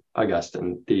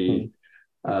Augustine, the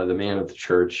man of the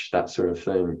church, that sort of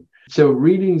thing. So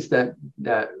readings that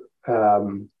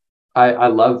I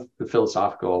love the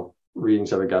philosophical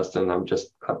readings of Augustine. I'm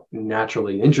just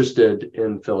naturally interested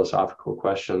in philosophical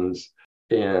questions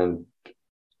and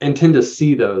tend to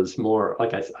see those more,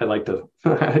 like I like to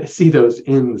see those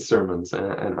in the sermons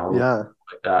and all like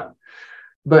that.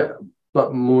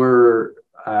 But more,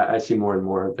 I see more and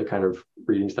more the kind of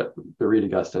readings that read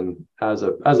Augustine as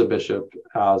a bishop,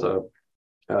 as a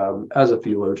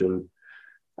theologian,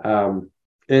 and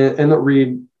that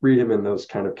read him in those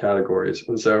kind of categories.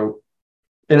 And so,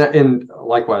 and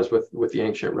likewise with the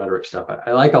ancient rhetoric stuff,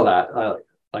 I like all that. I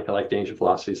like the ancient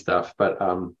philosophy stuff, but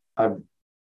I've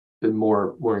been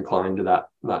more inclined to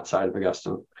that side of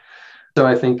Augustine. So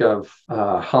I think of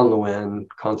Han Lewin,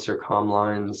 Concert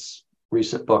Comline's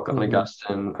recent book on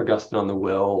Augustine on the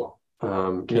Will,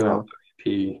 came out with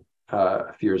WP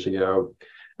a few years ago.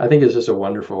 I think it's just a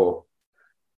wonderful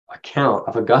account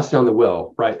of Augustine on the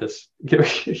Will, right? This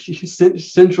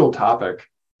central topic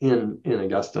in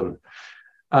Augustine,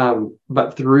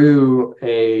 but through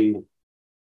a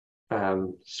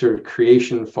sort of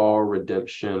creation, fall,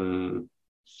 redemption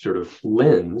sort of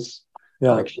lens.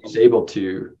 Like she's able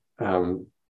to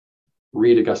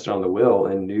read Augustine on the Will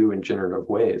in new and generative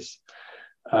ways.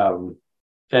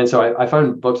 And so I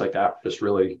find books like that just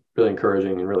really, really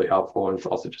encouraging and really helpful. And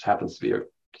also just happens to be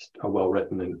a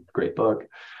well-written and great book.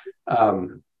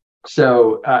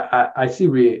 So I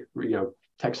see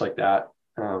texts like that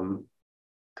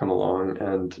come along,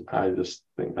 and I just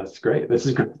think that's great. This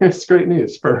is great. It's great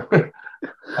news for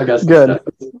Augustine. Good.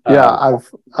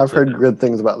 I've heard good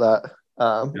things about that.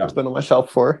 It's been on my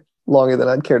shelf for longer than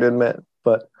I'd care to admit,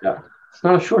 but it's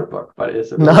not a short book, but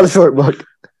it's not a short book.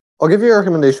 I'll give you a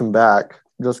recommendation back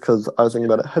just because I was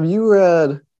thinking about it. Have you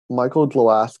read Michael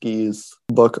Glowacki's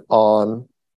book on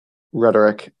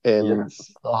rhetoric in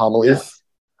the homilies? Yes.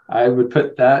 I would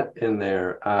put that in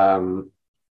there.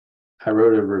 I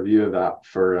wrote a review of that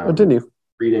for didn't you?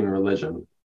 Reading Religion,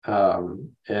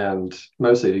 and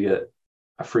mostly to get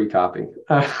a free copy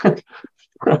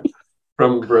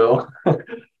from Brill,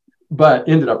 but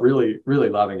ended up really, really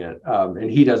loving it. And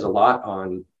he does a lot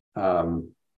on,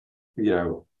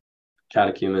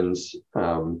 catechumens,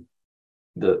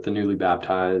 the newly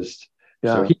baptized.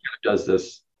 So he does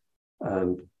this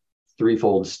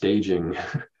threefold staging,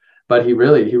 but he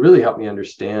really helped me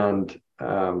understand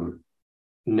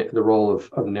the role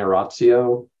of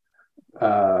narratio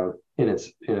in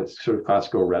its sort of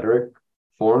classical rhetoric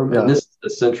form. And this is the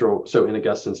central. So in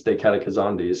Augustine's De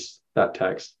Catechizandis, that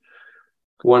text,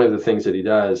 one of the things that he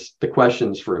does, the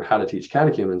questions for how to teach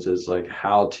catechumens is like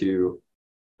how to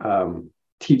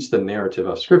teach the narrative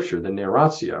of Scripture, the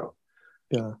narratio.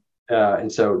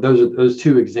 And so those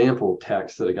two example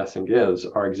texts that Augustine gives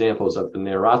are examples of the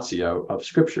narratio of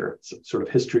Scripture. It's a sort of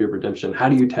history of redemption. How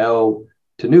do you tell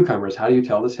to newcomers? How do you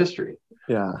tell this history?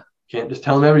 You can't just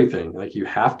tell them everything. Like you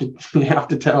have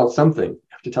to tell something. You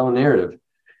have to tell a narrative.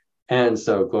 And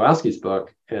so Glowacki's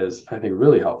book is, I think,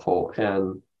 really helpful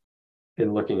in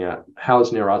looking at how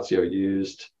is narratio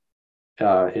used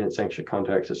in its ancient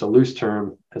context. It's a loose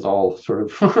term, as all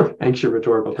sort of ancient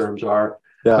rhetorical terms are.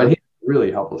 But he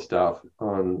really helpful stuff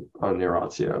on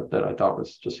narratio that I thought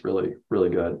was just really, really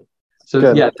good. So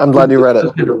good. I'm glad you read it.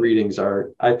 Those kind of readings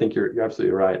are, I think you're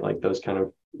absolutely right. Like those kind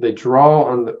of, they draw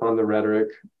on the rhetoric,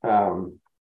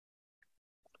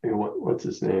 what's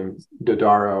his name?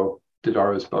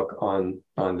 Dodaro's book on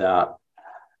that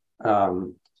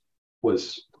um,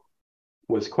 was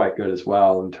quite good as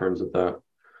well in terms of the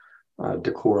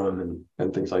decorum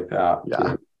and things like that.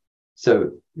 Yeah.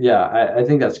 So yeah, I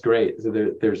think that's great. So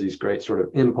there's these great sort of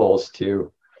impulse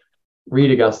to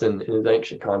read Augustine in his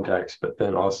ancient context, but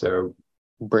then also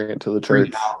Bring it to the bring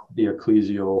church. out the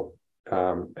ecclesial,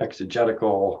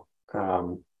 exegetical,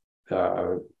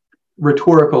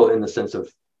 rhetorical in the sense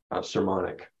of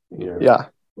sermonic, Yeah.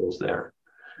 rules there.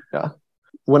 Yeah.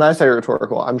 When I say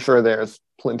rhetorical, I'm sure there's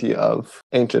plenty of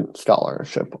ancient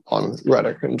scholarship on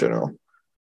rhetoric in general.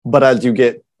 But as you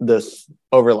get this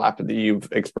overlap that you've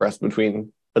expressed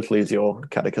between ecclesial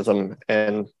catechism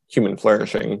and human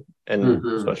flourishing, and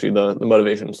especially the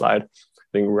motivation side, I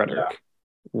think rhetoric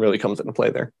really comes into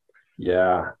play there.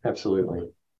 Yeah, absolutely.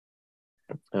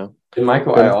 Yeah. And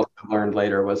Michael, I also learned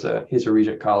later, he's a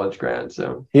Regent College grad,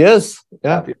 so he is.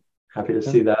 Yeah. Happy to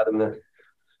see that in the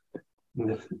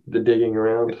digging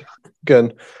around.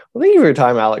 Good. Well, thank you for your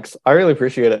time, Alex. I really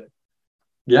appreciate it.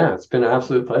 Yeah, it's been an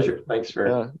absolute pleasure. Thanks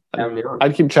for having me on.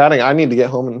 I'd keep chatting. I need to get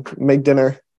home and make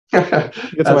dinner. Get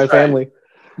to my family.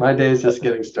 My day is just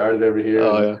getting started over here.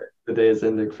 Oh, yeah. The day is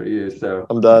ending for you, so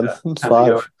I'm done. It's 5.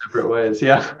 To go separate ways.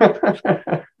 Yeah.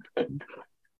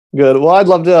 Good. Well, I'd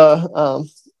love to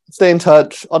stay in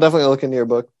touch. I'll definitely look into your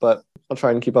book, but I'll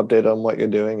try and keep updated on what you're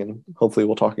doing, and hopefully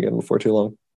we'll talk again before too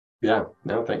long. Yeah.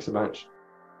 No, thanks a bunch.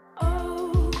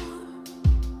 Oh,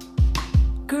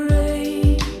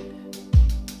 great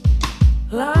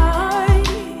light,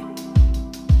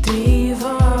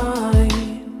 divine,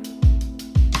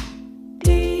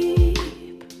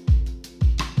 deep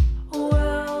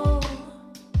well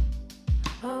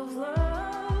of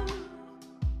love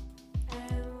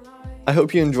and light. I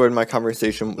hope you enjoyed my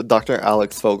conversation with Dr.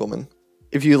 Alex Fogleman.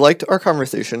 If you liked our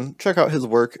conversation, check out his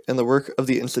work and the work of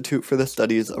the Institute for the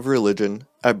Studies of Religion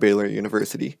at Baylor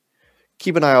University.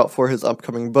 Keep an eye out for his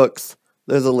upcoming books.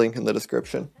 There's a link in the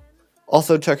description.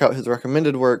 Also check out his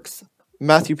recommended works,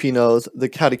 Matthew Pinot's The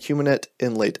Catechumenate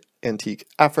in Late Antique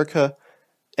Africa,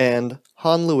 and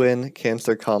Han Lewin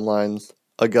Cancer Comline's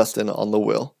Augustine on the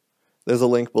Will. There's a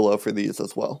link below for these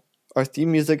as well. Our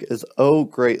theme music is Oh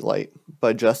Great Light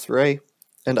by Jess Ray,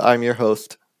 and I'm your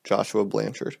host, Joshua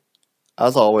Blanchard.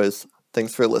 As always,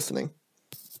 thanks for listening.